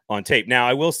on tape. Now,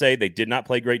 I will say they did not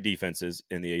play great defenses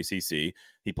in the ACC.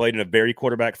 He played in a very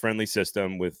quarterback-friendly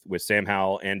system with Sam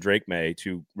Howell and Drake May,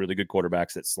 two really good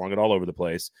quarterbacks that slung it all over the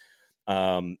place.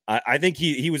 I think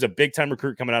he was a big-time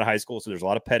recruit coming out of high school, so there's a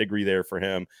lot of pedigree there for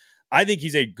him. I think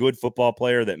he's a good football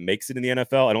player that makes it in the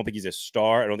NFL. I don't think he's a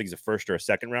star. I don't think he's a first or a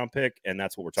second round pick, and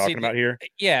that's what we're talking about here.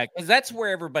 Yeah, because that's where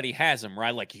everybody has him,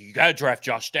 right? Like, you got to draft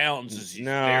Josh Downs.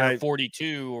 They're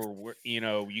 42, or,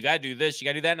 you got to do this, you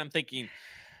got to do that. And I'm thinking,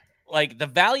 like, the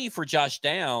value for Josh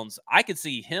Downs, I could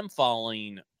see him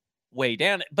falling way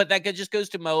down. But that just goes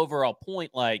to my overall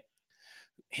point, like,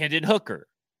 Hendon Hooker,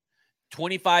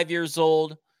 25 years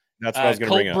old. That's what I was going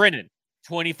to bring up. Brennan,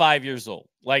 25 years old.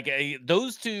 Like,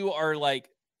 those two are like,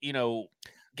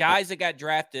 guys that got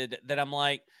drafted that I'm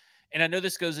like, and I know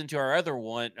this goes into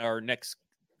our next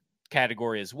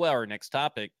category as well, our next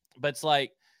topic, but it's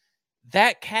like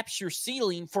that caps your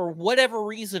ceiling for whatever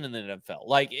reason in the NFL.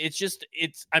 Like,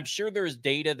 I'm sure there's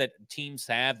data that teams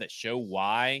have that show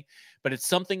why, but it's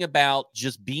something about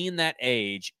just being that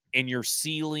age and your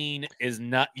ceiling is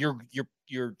not,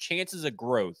 your chances of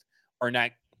growth are not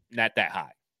that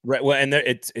high. Right. Well, and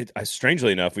it's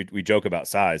strangely enough, we joke about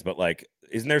size, but like,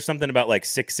 isn't there something about like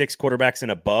 6'6" quarterbacks and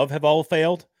above have all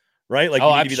failed? Right. Like,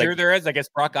 I'm sure there is. I guess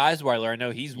Brock Osweiler, I know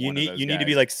he's one of those You need to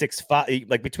be like 6'5",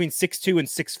 like between 6'2" and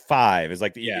 6'5" is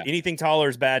like, anything taller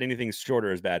is bad. Anything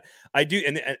shorter is bad. I do.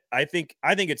 And I think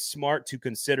it's smart to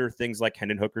consider things like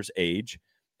Hendon Hooker's age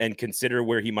and consider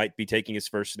where he might be taking his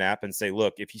first snap and say,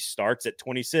 look, if he starts at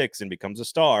 26 and becomes a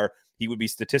star, he would be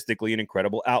statistically an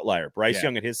incredible outlier. Bryce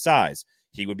Young at his size,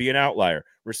 he would be an outlier.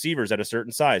 Receivers at a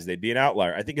certain size, they'd be an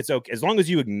outlier. I think it's okay as long as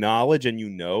you acknowledge and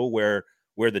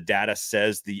where the data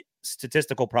says the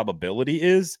statistical probability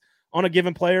is on a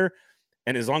given player,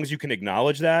 and as long as you can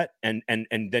acknowledge that and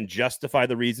then justify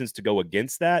the reasons to go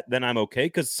against that, then I'm okay,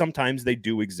 because sometimes they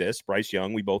do exist. Bryce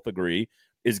Young, we both agree,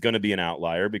 is going to be an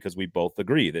outlier because we both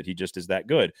agree that he just is that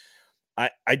good.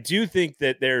 I do think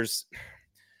that there's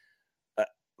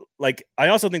I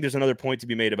also think there's another point to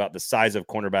be made about the size of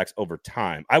cornerbacks over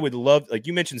time. I would love, like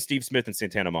you mentioned, Steve Smith and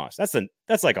Santana Moss.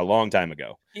 That's like a long time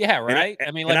ago. Yeah, right.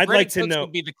 I mean, like, I'd like to Cooks know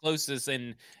would be the closest,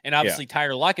 and obviously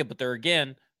Tyler Lockett, but they're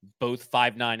again both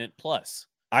 5'9" and plus.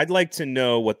 I'd like to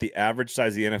know what the average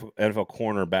size of the NFL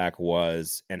cornerback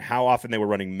was and how often they were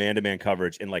running man-to-man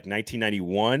coverage in like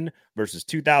 1991 versus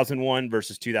 2001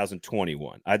 versus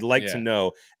 2021. I'd like to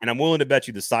know, and I'm willing to bet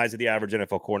you the size of the average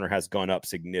NFL corner has gone up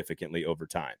significantly over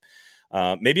time.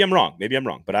 Maybe I'm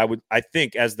wrong. But I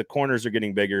think as the corners are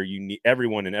getting bigger, you need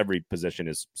everyone in every position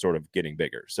is sort of getting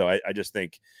bigger. So I just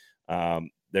think I'm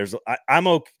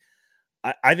okay.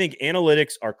 I think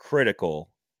analytics are critical.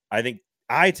 I think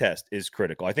eye test is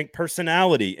critical. I think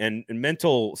personality and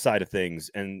mental side of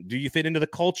things, and do you fit into the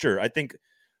culture? I think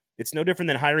it's no different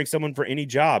than hiring someone for any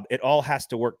job. It all has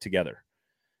to work together,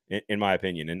 in my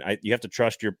opinion. And you have to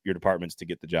trust your departments to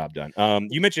get the job done.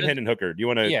 You mentioned Hendon Hooker. Do you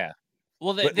want to? Yeah.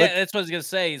 Well, that's what I was going to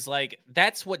say is like,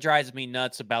 that's what drives me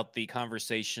nuts about the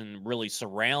conversation really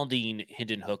surrounding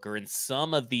Hendon Hooker and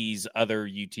some of these other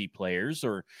UT players,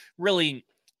 or really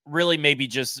maybe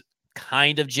just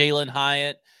kind of Jalen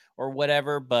Hyatt or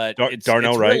whatever. But it's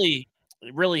Wright.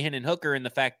 really Hendon Hooker, and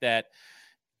the fact that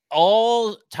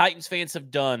all Titans fans have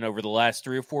done over the last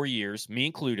 3 or 4 years, me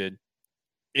included,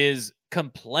 is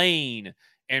complain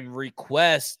and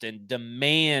request and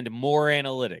demand more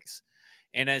analytics.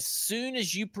 And as soon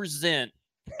as you present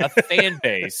a fan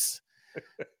base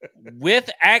with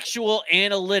actual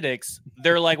analytics,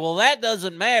 they're like, well, that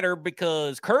doesn't matter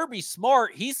because Kirby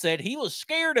Smart, he said he was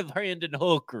scared of Hendon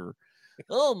Hooker.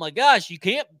 Oh my gosh, you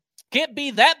can't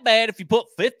be that bad if you put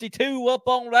 52 up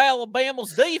on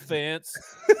Alabama's defense.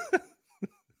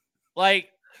 Like,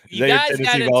 you guys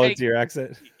got to volunteer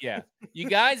accent. Yeah, you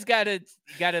guys got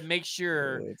to make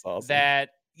sure awesome.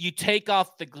 that you take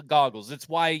off the goggles. That's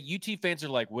why UT fans are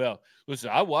like, well, listen,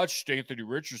 I watched Anthony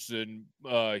Richardson.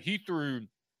 He threw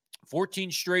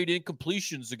 14 straight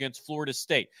incompletions against Florida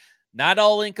State. Not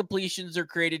all incompletions are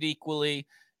created equally,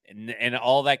 and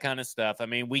all that kind of stuff. I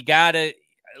mean, we got to,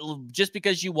 just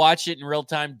because you watch it in real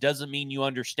time doesn't mean you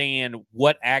understand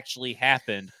what actually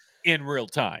happened in real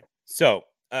time. So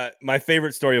my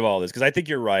favorite story of all this, because I think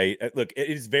you're right. Look, it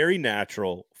is very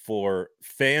natural for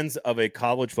fans of a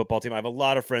college football team. I have a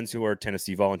lot of friends who are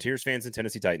Tennessee Volunteers fans and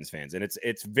Tennessee Titans fans, and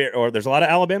there's a lot of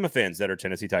Alabama fans that are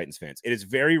Tennessee Titans fans. It is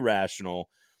very rational.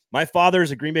 My father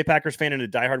is a Green Bay Packers fan and a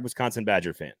diehard Wisconsin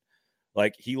Badger fan.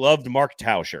 Like, he loved Mark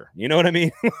Tauscher. You know what I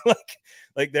mean?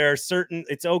 like there are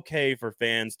it's okay for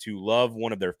fans to love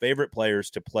one of their favorite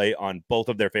players to play on both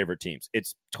of their favorite teams.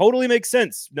 It's totally makes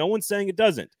sense. No one's saying it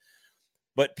doesn't.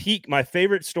 But my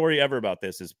favorite story ever about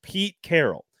this is Pete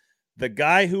Carroll, the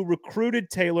guy who recruited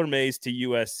Taylor Mays to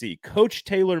USC, coached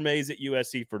Taylor Mays at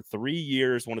USC for 3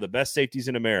 years, one of the best safeties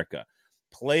in America.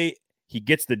 He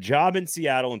gets the job in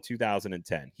Seattle in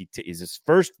 2010. He is his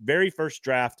very first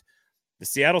draft. The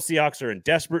Seattle Seahawks are in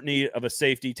desperate need of a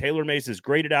safety. Taylor Mays is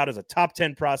graded out as a top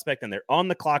 10 prospect, and they're on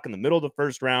the clock in the middle of the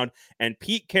first round. And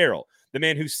Pete Carroll, the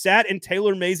man who sat in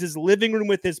Taylor Mays' living room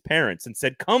with his parents and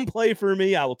said, come play for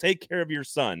me, I will take care of your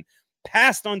son,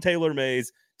 passed on Taylor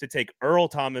Mays to take Earl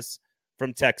Thomas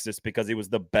from Texas because he was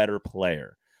the better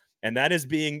player. And that is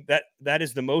that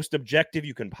is the most objective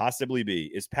you can possibly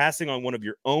be, is passing on one of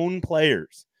your own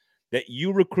players that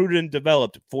you recruited and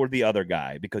developed for the other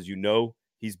guy because you know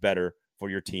he's better for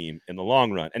your team in the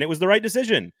long run. And it was the right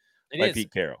decision by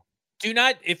Pete Carroll.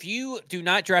 If you do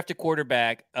not draft a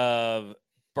quarterback of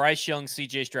Bryce Young,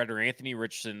 CJ Stroud, or Anthony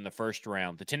Richardson in the first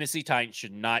round, the Tennessee Titans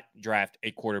should not draft a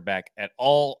quarterback at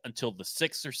all until the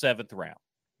 6th or 7th round.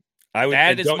 I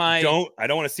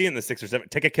don't want to see in the 6th or 7th.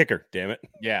 Take a kicker, damn it.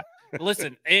 Yeah.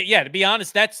 Listen, to be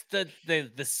honest, that's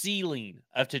the ceiling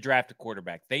to draft a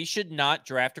quarterback. They should not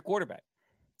draft a quarterback.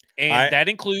 And that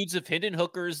includes if Hendon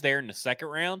Hooker's there in the 2nd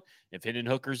round, if Hendon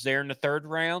Hooker's there in the 3rd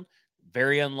round,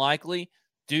 very unlikely.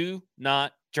 Do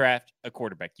not draft a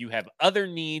quarterback. You have other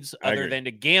needs other than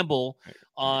to gamble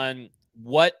on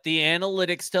what the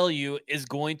analytics tell you is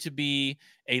going to be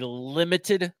a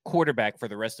limited quarterback for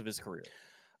the rest of his career.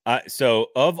 So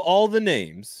of all the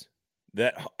names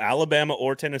that Alabama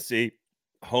or Tennessee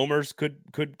homers could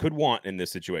want in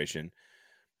this situation,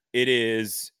 it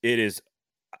is.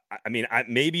 I mean,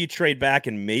 maybe you trade back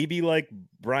and maybe like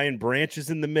Brian Branch is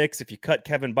in the mix if you cut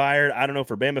Kevin Byard. I don't know,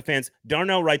 for Bama fans.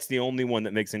 Darnell Wright's the only one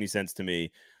that makes any sense to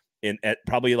me at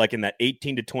probably like in that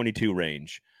 18 to 22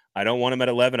 range. I don't want him at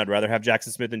 11. I'd rather have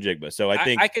Jackson Smith and Jigba. So I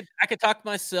think I could talk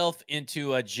myself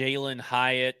into a Jalen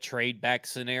Hyatt trade back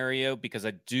scenario, because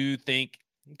I do think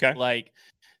like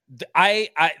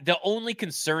the only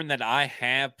concern that I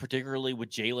have particularly with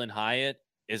Jalen Hyatt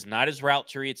is not his route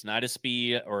tree. It's not his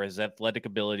speed or his athletic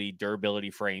ability, durability,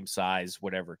 frame size,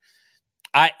 whatever.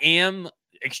 I am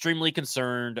extremely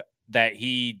concerned that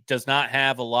he does not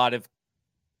have a lot of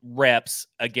reps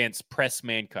against press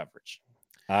man coverage.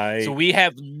 So we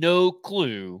have no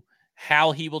clue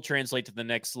how he will translate to the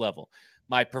next level.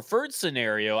 My preferred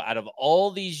scenario out of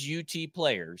all these UT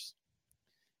players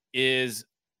is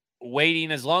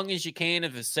waiting as long as you can.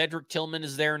 If Cedric Tillman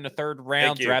is there in the third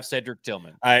round, draft Cedric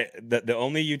Tillman. The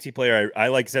only UT player I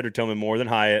like Cedric Tillman more than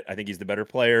Hyatt. I think he's the better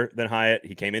player than Hyatt.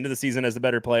 He came into the season as the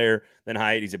better player than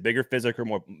Hyatt. He's a bigger,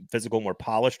 more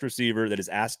polished receiver that is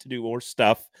asked to do more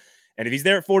stuff. And if he's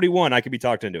there at 41, I could be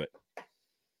talked into it.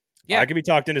 Yeah, I could be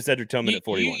talked into Cedric Tillman at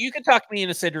 41. You could talk me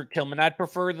into Cedric Tillman. I'd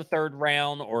prefer the third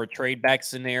round or a trade back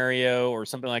scenario or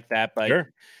something like that. But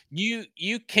sure.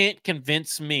 You can't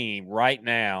convince me right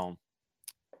now,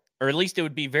 or at least it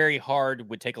would be very hard. It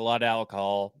would take a lot of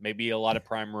alcohol, maybe a lot of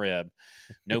prime rib,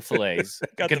 no fillets.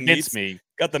 Convince me.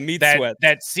 Got the meat that,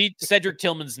 sweat. Cedric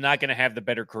Tillman's not going to have the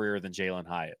better career than Jalin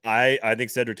Hyatt. I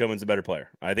think Cedric Tillman's a better player.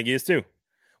 I think he is too.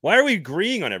 Why are we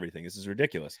agreeing on everything? This is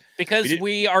ridiculous. Because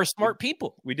we are smart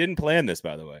people. We didn't plan this,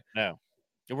 by the way. No.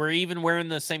 We're even wearing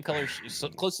the same color,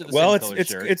 close to the same color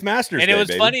shirt. It's Masters and Day, it was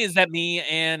baby. funny is that me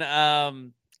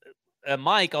and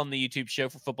Mike on the YouTube show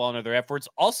for Football and Other Efforts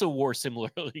also wore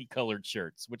similarly colored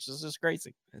shirts, which is just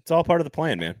crazy. It's all part of the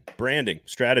plan, man. Branding,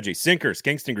 strategy, Sinkers,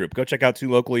 Kingston Group. Go check out 2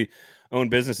 locally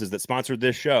owned businesses that sponsored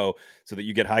this show so that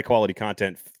you get high quality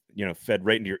content, fed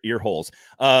right into your ear holes.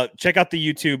 Check out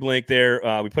the YouTube link there.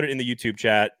 We put it in the YouTube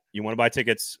chat. You want to buy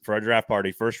tickets for our draft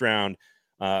party, first round,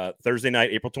 Thursday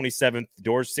night, April 27th,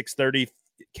 doors 6:30,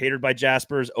 catered by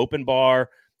Jaspers, open bar.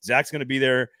 Zach's going to be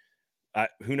there.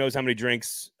 Who knows how many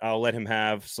drinks I'll let him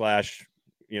have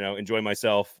 / enjoy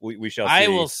myself. We shall see. I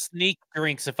will sneak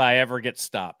drinks if I ever get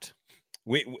stopped.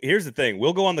 Here's the thing.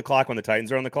 We'll go on the clock when the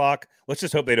Titans are on the clock. Let's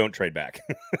just hope they don't trade back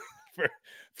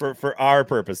for our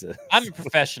purposes. I'm a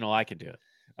professional. I can do it.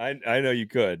 I know you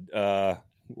could.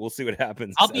 We'll see what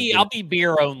happens. I'll be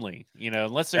beer only,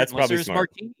 unless there's smart.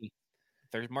 martini.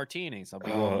 If there's martinis, I'll be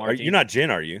martini. You're not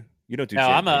gin, are you? You don't do no,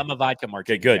 gin. I'm a vodka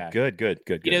martini. Okay, good.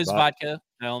 Tito's vodka.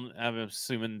 I'm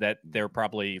assuming that they're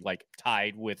probably like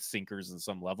tied with Sinkers in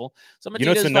some level. So I'm a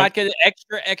Tito's vodka,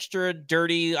 extra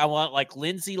dirty. I want like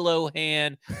Lindsay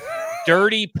Lohan,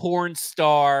 dirty porn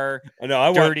star.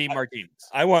 Dirty martinis.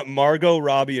 I want Margot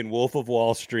Robbie and Wolf of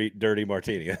Wall Street dirty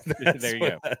martini. There you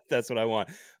go. That's what I want.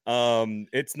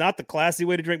 It's not the classy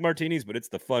way to drink martinis, but it's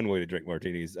the fun way to drink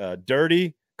martinis.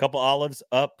 Dirty. Couple olives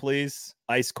up, please.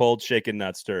 Ice cold, shaken,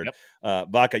 not stirred. Yep.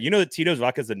 Vodka. You know that Tito's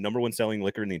vodka is the -- selling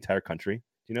liquor in the entire country. Do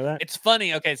you know that? It's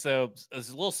funny. Okay, so it's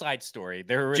a little side story.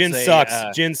 Gin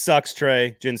sucks. Gin sucks,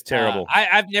 Trey. Gin's terrible.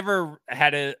 I've never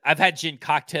had I've had gin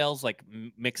cocktails like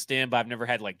mixed in, but I've never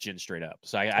had like gin straight up.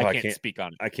 So I can't speak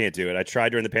on it. I can't do it. I tried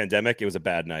during the pandemic. It was a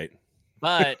bad night.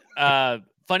 But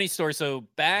funny story. So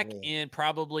back in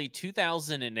probably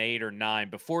 2008 or 9,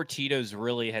 before Tito's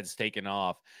really had taken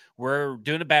off, we're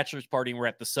doing a bachelor's party and we're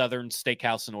at the Southern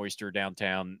Steakhouse and Oyster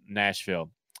downtown Nashville.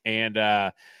 And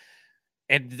one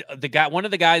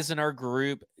of the guys in our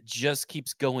group just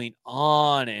keeps going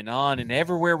on. And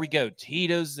everywhere we go,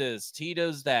 Tito's this,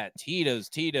 Tito's that, Tito's.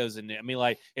 And I mean,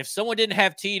 like, if someone didn't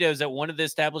have Tito's at one of the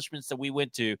establishments that we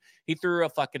went to, he threw a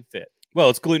fucking fit. Well,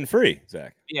 it's gluten-free,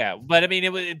 Zach. Yeah, but I mean,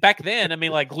 it was back then. I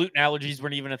mean, like gluten allergies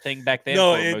weren't even a thing back then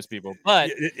for most people.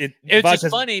 But it's just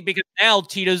funny because now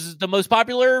Tito's is the most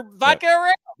popular vodka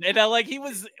around. And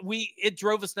it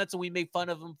drove us nuts, and we made fun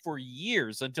of them for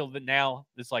years until now.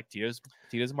 It's like Tito's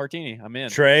martini. I'm in.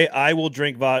 Trey, I will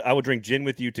drink gin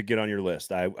with you to get on your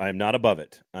list. I'm not above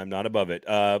it.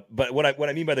 But what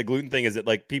I mean by the gluten thing is that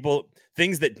like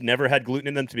things that never had gluten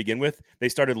in them to begin with, they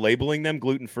started labeling them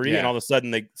gluten-free, and all of a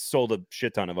sudden they sold a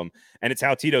shit ton of them. And it's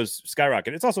how Tito's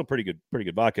skyrocketed. It's also pretty good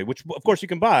vodka, which of course you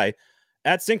can buy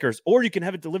at Sinkers, or you can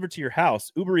have it delivered to your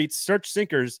house. Uber Eats, search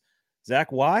Sinkers.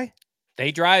 Zach, why?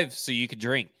 They drive so you can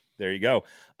drink. There you go.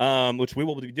 Which we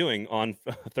will be doing on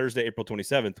Thursday, April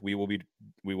 27th. We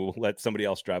will let somebody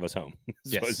else drive us home.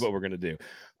 Yes. Is what we're going to do.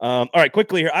 All right,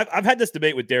 quickly here. I've had this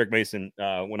debate with Derek Mason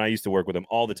when I used to work with him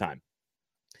all the time.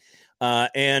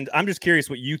 And I'm just curious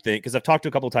what you think, because I've talked to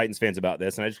a couple of Titans fans about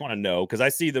this, and I just want to know, because I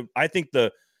think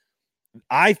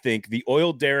the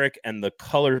oil derrick and the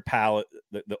color palette,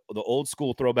 the old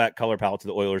school throwback color palette to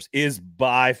the Oilers is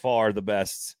by far the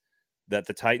best that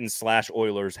the Titans /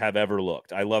 Oilers have ever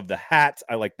looked. I love the hat.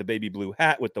 I like the baby blue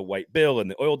hat with the white bill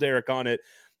and the oil derrick on it.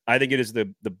 I think it is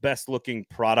the best looking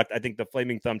product. I think the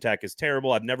flaming thumbtack is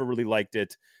terrible. I've never really liked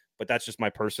it, but that's just my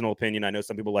personal opinion. I know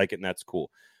some people like it, and that's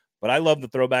cool. But I love the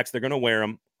throwbacks. They're going to wear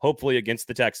them, hopefully against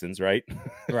the Texans, right?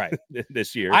 Right.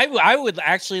 This year. I would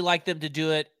actually like them to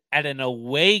do it at an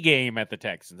away game at the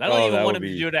Texans. I don't even want them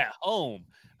to do it at home.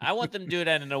 I want them to do it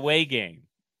at an away game.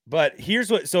 But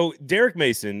here's so Derek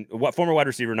Mason, former wide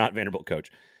receiver, not Vanderbilt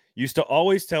coach, used to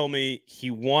always tell me he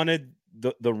wanted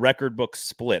the record book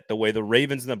split, the way the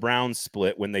Ravens and the Browns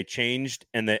split when they changed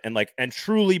and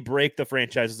truly break the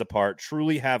franchises apart,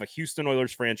 truly have a Houston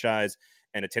Oilers franchise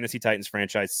and a Tennessee Titans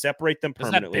franchise, separate them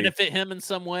permanently. Does that benefit him in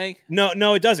some way?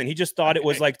 No, it doesn't. He just thought it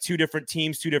was like two different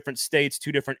teams, two different states,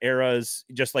 two different eras,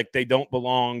 just like they don't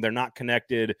belong. They're not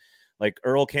connected. Like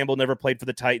Earl Campbell never played for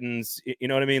the Titans. You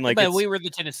know what I mean? Like, but we were the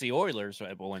Tennessee Oilers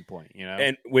at one point,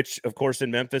 and which, of course,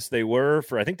 in Memphis they were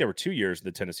for. I think they were 2 years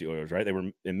the Tennessee Oilers, right? They were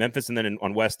in Memphis and then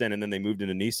on West End, and then they moved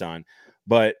into Nissan.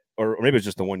 But or maybe it was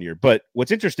just the 1 year. But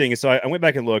what's interesting is, so I went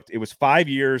back and looked. It was 5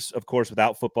 years, of course,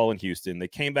 without football in Houston. They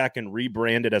came back and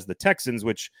rebranded as the Texans,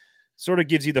 which sort of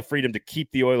gives you the freedom to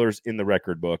keep the Oilers in the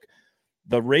record book.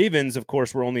 The Ravens, of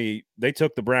course, they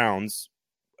took the Browns.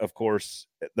 Of course,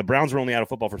 the Browns were only out of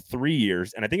football for 3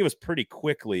 years. And I think it was pretty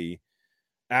quickly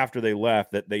after they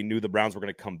left that they knew the Browns were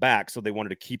going to come back. So they wanted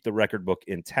to keep the record book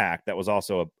intact. That was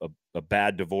also a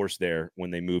bad divorce there when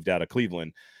they moved out of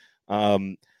Cleveland.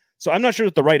 So I'm not sure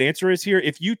what the right answer is here.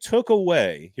 If you took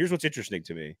away, here's what's interesting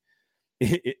to me.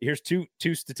 Here's two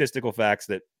statistical facts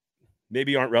that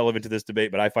maybe aren't relevant to this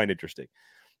debate, but I find interesting.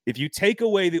 If you take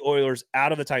away the Oilers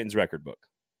out of the Titans record book,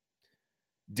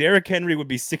 Derrick Henry would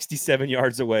be 67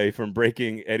 yards away from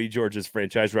breaking Eddie George's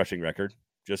franchise rushing record,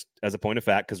 just as a point of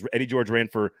fact, because Eddie George ran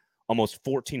for almost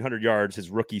 1,400 yards his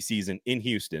rookie season in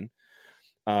Houston.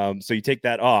 So you take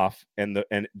that off, and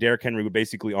Derrick Henry would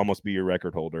basically almost be your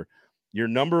record holder. Your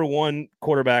number one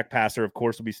quarterback passer, of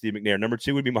course, would be Steve McNair. Number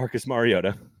 2 would be Marcus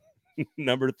Mariota.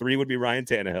 Number 3 would be Ryan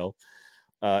Tannehill.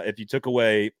 If you took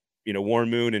away, Warren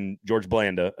Moon and George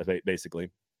Blanda, basically.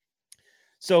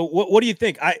 So what do you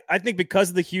think? I think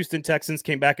because the Houston Texans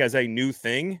came back as a new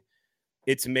thing,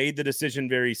 it's made the decision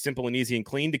very simple and easy and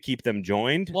clean to keep them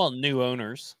joined. Well, new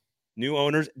owners.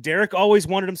 Derek always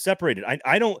wanted them separated.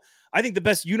 I think the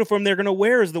best uniform they're going to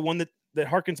wear is the one that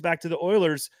harkens back to the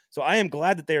Oilers. So I am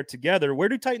glad that they are together. Where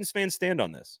do Titans fans stand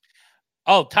on this?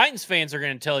 Oh, Titans fans are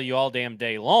going to tell you all damn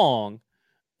day long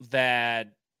that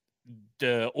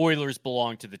the Oilers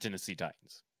belong to the Tennessee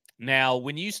Titans. Now,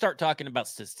 when you start talking about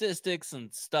statistics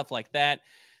and stuff like that,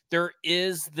 there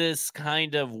is this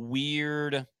kind of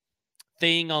weird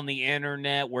thing on the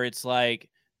internet where it's like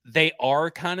they are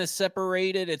kind of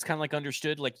separated. It's kind of like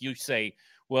understood. Like you say,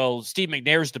 well, Steve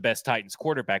McNair's the best Titans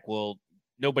quarterback. Well,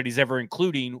 nobody's ever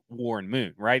including Warren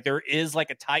Moon, right? There is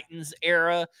like a Titans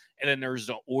era, and then there's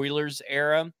the Oilers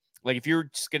era. Like if you're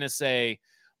just going to say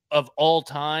of all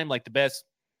time, like the best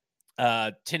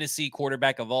Tennessee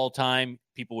quarterback of all time,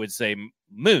 people would say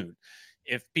Moon.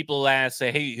 If people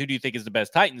say, hey, who do you think is the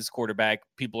best Titans quarterback?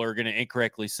 People are going to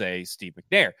incorrectly say Steve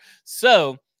McNair.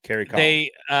 So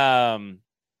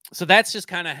so that's just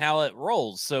kind of how it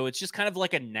rolls. So it's just kind of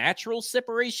like a natural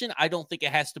separation. I don't think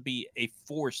it has to be a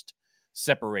forced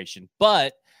separation,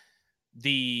 but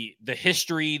the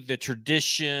history, the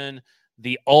tradition,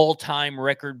 the all-time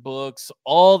record books,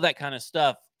 all that kind of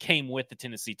stuff came with the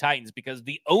Tennessee Titans because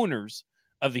the owners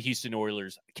of the Houston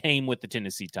Oilers came with the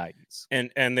Tennessee Titans.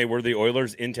 And they were the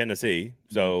Oilers in Tennessee.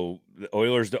 So the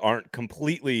Oilers aren't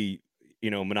completely,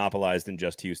 monopolized in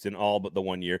just Houston, all but the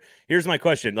 1 year. Here's my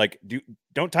question. Like,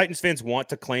 don't Titans fans want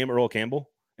to claim Earl Campbell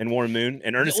and Warren Moon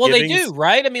and Ernest Givings? Well, they do,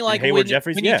 right? I mean, like when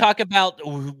you talk about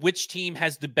which team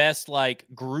has the best like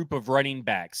group of running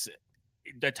backs,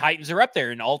 the Titans are up there,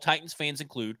 and all Titans fans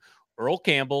include Earl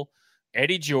Campbell,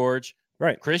 Eddie George,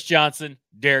 right, Chris Johnson,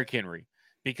 Derrick Henry,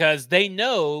 because they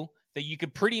know that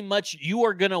you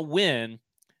are going to win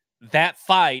that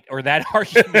fight or that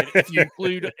argument if you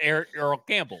include Earl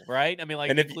Campble, right? I mean,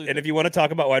 like, if you want to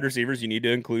talk about wide receivers, you need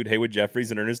to include Haywood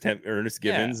Jeffries and Ernest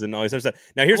Givens and all this other stuff.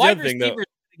 Now, here's the other thing, though.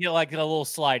 Like a little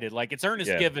slighted, like it's Ernest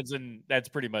Givens, and that's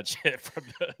pretty much it. From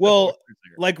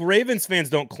like Ravens fans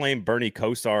don't claim Bernie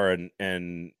Kosar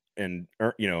and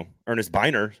Ernest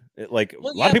Biner. A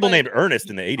lot of people named Ernest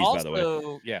in the 80s, also, by the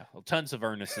way. Yeah, tons of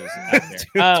Ernests out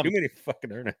there. Too many fucking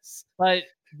Ernests. But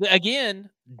again,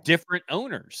 different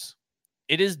owners.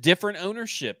 It is different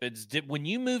ownership. When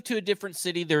you move to a different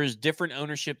city, there is different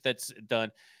ownership that's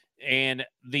done. And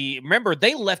remember,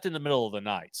 they left in the middle of the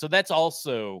night. So that's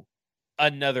also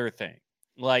another thing.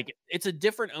 Like, it's a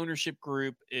different ownership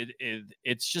group.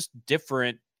 It's just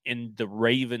different in the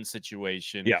Raven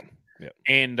situation. Yeah.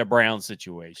 And the Brown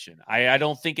situation. I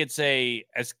don't think it's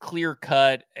as clear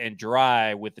cut and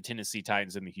dry with the Tennessee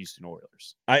Titans and the Houston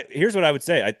Oilers. Here's what I would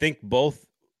say. I think both,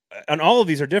 and all of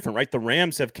these are different, right? The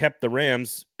Rams have kept the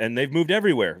Rams, and they've moved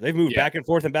everywhere. They've moved back and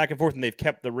forth, and they've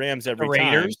kept the Rams every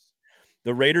time.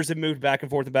 The Raiders have moved back and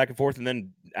forth, and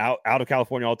then out of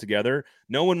California altogether.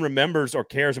 No one remembers or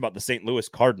cares about the St. Louis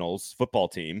Cardinals football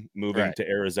team moving to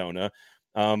Arizona.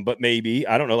 But maybe,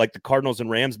 I don't know, like the Cardinals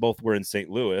and Rams both were in St.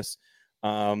 Louis.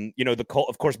 The Colt,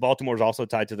 of course, Baltimore is also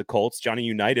tied to the Colts. Johnny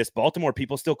Unitas, Baltimore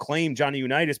people still claim Johnny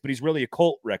Unitas, but he's really a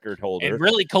Colt record holder. And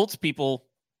really, Colts people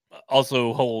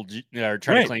also hold or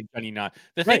try to claim Johnny Unitas.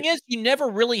 The thing is, you never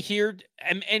really hear,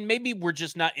 and maybe we're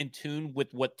just not in tune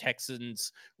with what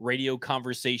Texans radio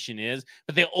conversation is,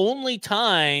 but the only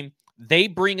time they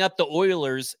bring up the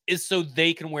Oilers is so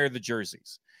they can wear the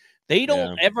jerseys. They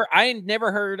don't ever, I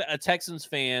never heard a Texans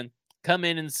fan come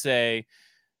in and say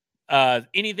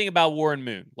anything about Warren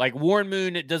Moon. Like Warren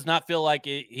Moon, it does not feel like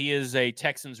he is a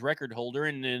Texans record holder.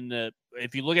 And then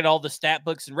if you look at all the stat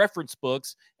books and reference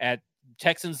books at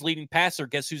Texans leading passer,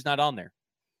 guess who's not on there?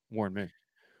 Warren Moon.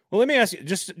 Well, let me ask you,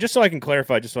 just so I can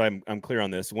clarify, just so I'm clear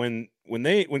on this. When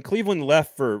Cleveland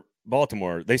left for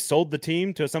Baltimore, they sold the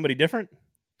team to somebody different?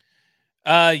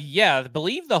 Yeah, I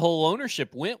believe the whole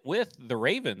ownership went with the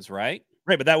Ravens, right?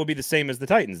 Right, but that would be the same as the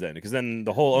Titans then, because then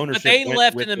the whole ownership. But they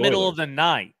left in the middle Oilers. of the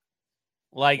night.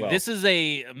 Like, this is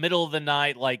a middle of the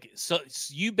night. Like, so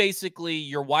you basically,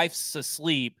 your wife's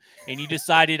asleep, and you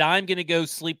decided I'm going to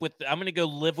go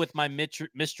live with my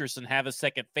mistress and have a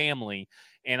second family,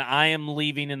 and I am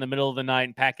leaving in the middle of the night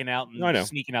and packing out and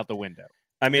sneaking out the window.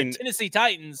 I mean, the Tennessee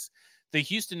Titans, the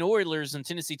Houston Oilers and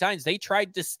Tennessee Titans, they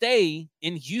tried to stay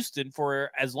in Houston for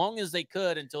as long as they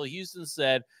could until Houston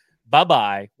said,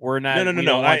 bye-bye. We're not.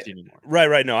 No. Anymore.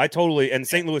 Right. No, I totally. And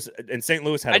St. Louis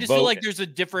had. I just feel like there's a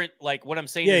different. Like what I'm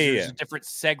saying is there's a different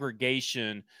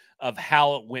segregation of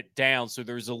how it went down. So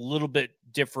there's a little bit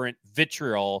different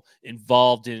vitriol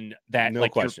involved in that. No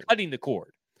question. You're cutting the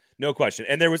cord. No question.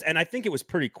 And I think it was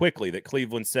pretty quickly that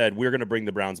Cleveland said, we're going to bring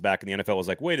the Browns back. And the NFL was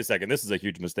like, wait a second, this is a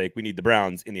huge mistake. We need the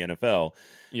Browns in the NFL.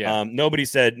 Yeah. Nobody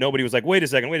was like, wait a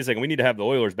second. We need to have the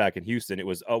Oilers back in Houston. It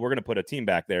was, we're going to put a team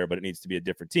back there, but it needs to be a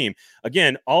different team.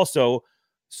 Again, also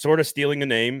sort of stealing a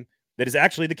name that is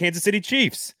actually the Kansas City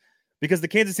Chiefs, because the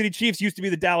Kansas City Chiefs used to be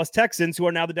the Dallas Texans, who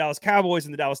are now the Dallas Cowboys,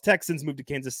 and the Dallas Texans moved to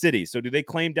Kansas City. So do they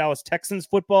claim Dallas Texans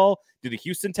football? Do the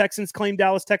Houston Texans claim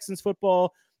Dallas Texans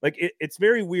football? Like it's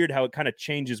very weird how it kind of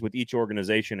changes with each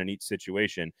organization and each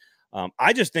situation.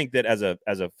 I just think that as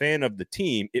a fan of the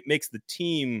team, it makes the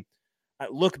team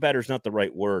look better is not the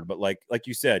right word, but like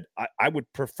you said, I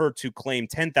would prefer to claim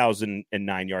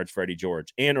 10,009 yards for Eddie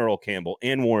George and Earl Campbell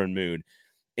and Warren Moon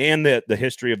and the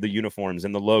history of the uniforms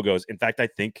and the logos. In fact, I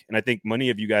think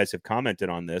many of you guys have commented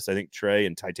on this. I think Trey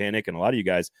and Titanic and a lot of you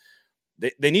guys,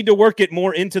 they need to work it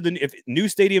more into if new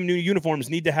stadium, new uniforms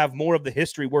need to have more of the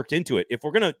history worked into it. If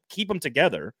we're going to keep them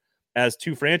together as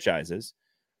two franchises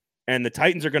and the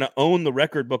Titans are going to own the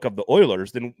record book of the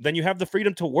Oilers, then you have the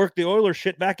freedom to work the Oilers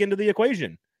shit back into the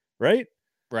equation. Right.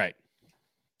 Right.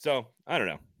 So I don't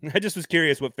know. I just was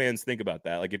curious what fans think about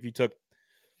that. Like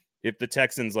if the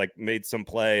Texans like made some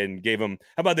play and gave them,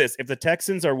 how about this? If the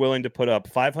Texans are willing to put up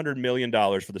 $500 million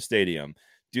for the stadium,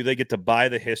 do they get to buy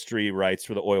the history rights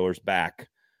for the Oilers back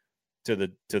to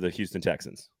the Houston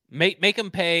Texans? Make them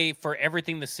pay for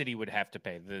everything the city would have to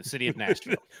pay, the city of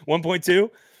Nashville. 1.2?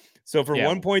 So for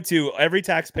 1.2, every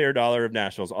taxpayer dollar of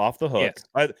Nashville is off the hook.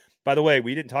 Yes. By the way,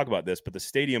 we didn't talk about this, but the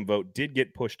stadium vote did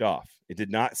get pushed off. It did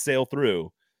not sail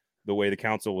through the way the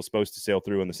council was supposed to sail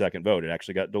through in the second vote. It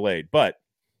actually got delayed. But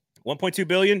 $1.2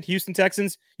 billion, Houston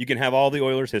Texans, you can have all the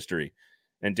Oilers history.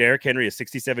 And Derrick Henry is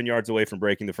 67 yards away from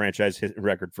breaking the franchise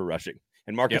record for rushing.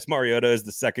 And Marcus Mariota is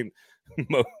the second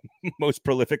most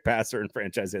prolific passer in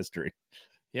franchise history.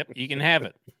 Yep, you can have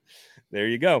it. There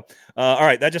you go. All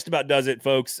right, that just about does it,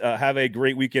 folks. Have a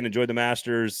great weekend. Enjoy the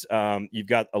Masters. You've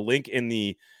got a link in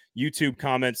the YouTube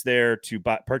comments there to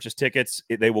purchase tickets.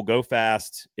 They will go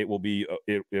fast. It will be.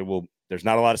 It will. There's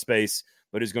not a lot of space,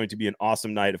 but it's going to be an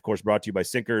awesome night. Of course, brought to you by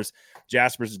Sinkers.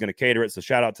 Jaspers is going to cater it, so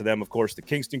shout out to them. Of course, the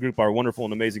Kingston Group, our wonderful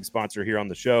and amazing sponsor here on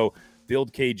the show.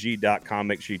 BuildKG.com.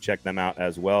 Make sure you check them out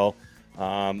as well.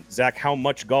 Zach, how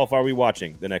much golf are we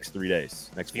watching the next 3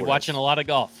 days? Next 4 days? Watching a lot of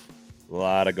golf. A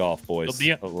lot of golf, boys.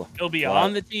 It'll be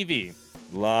on the TV.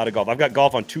 A lot of golf. I've got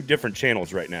golf on 2 different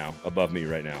channels right now, above me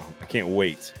right now. I can't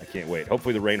wait.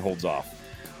 Hopefully the rain holds off.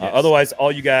 Yes. Otherwise,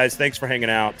 all you guys, thanks for hanging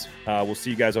out. We'll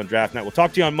see you guys on draft night. We'll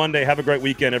talk to you on Monday. Have a great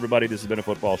weekend, everybody. This has been a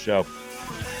football show.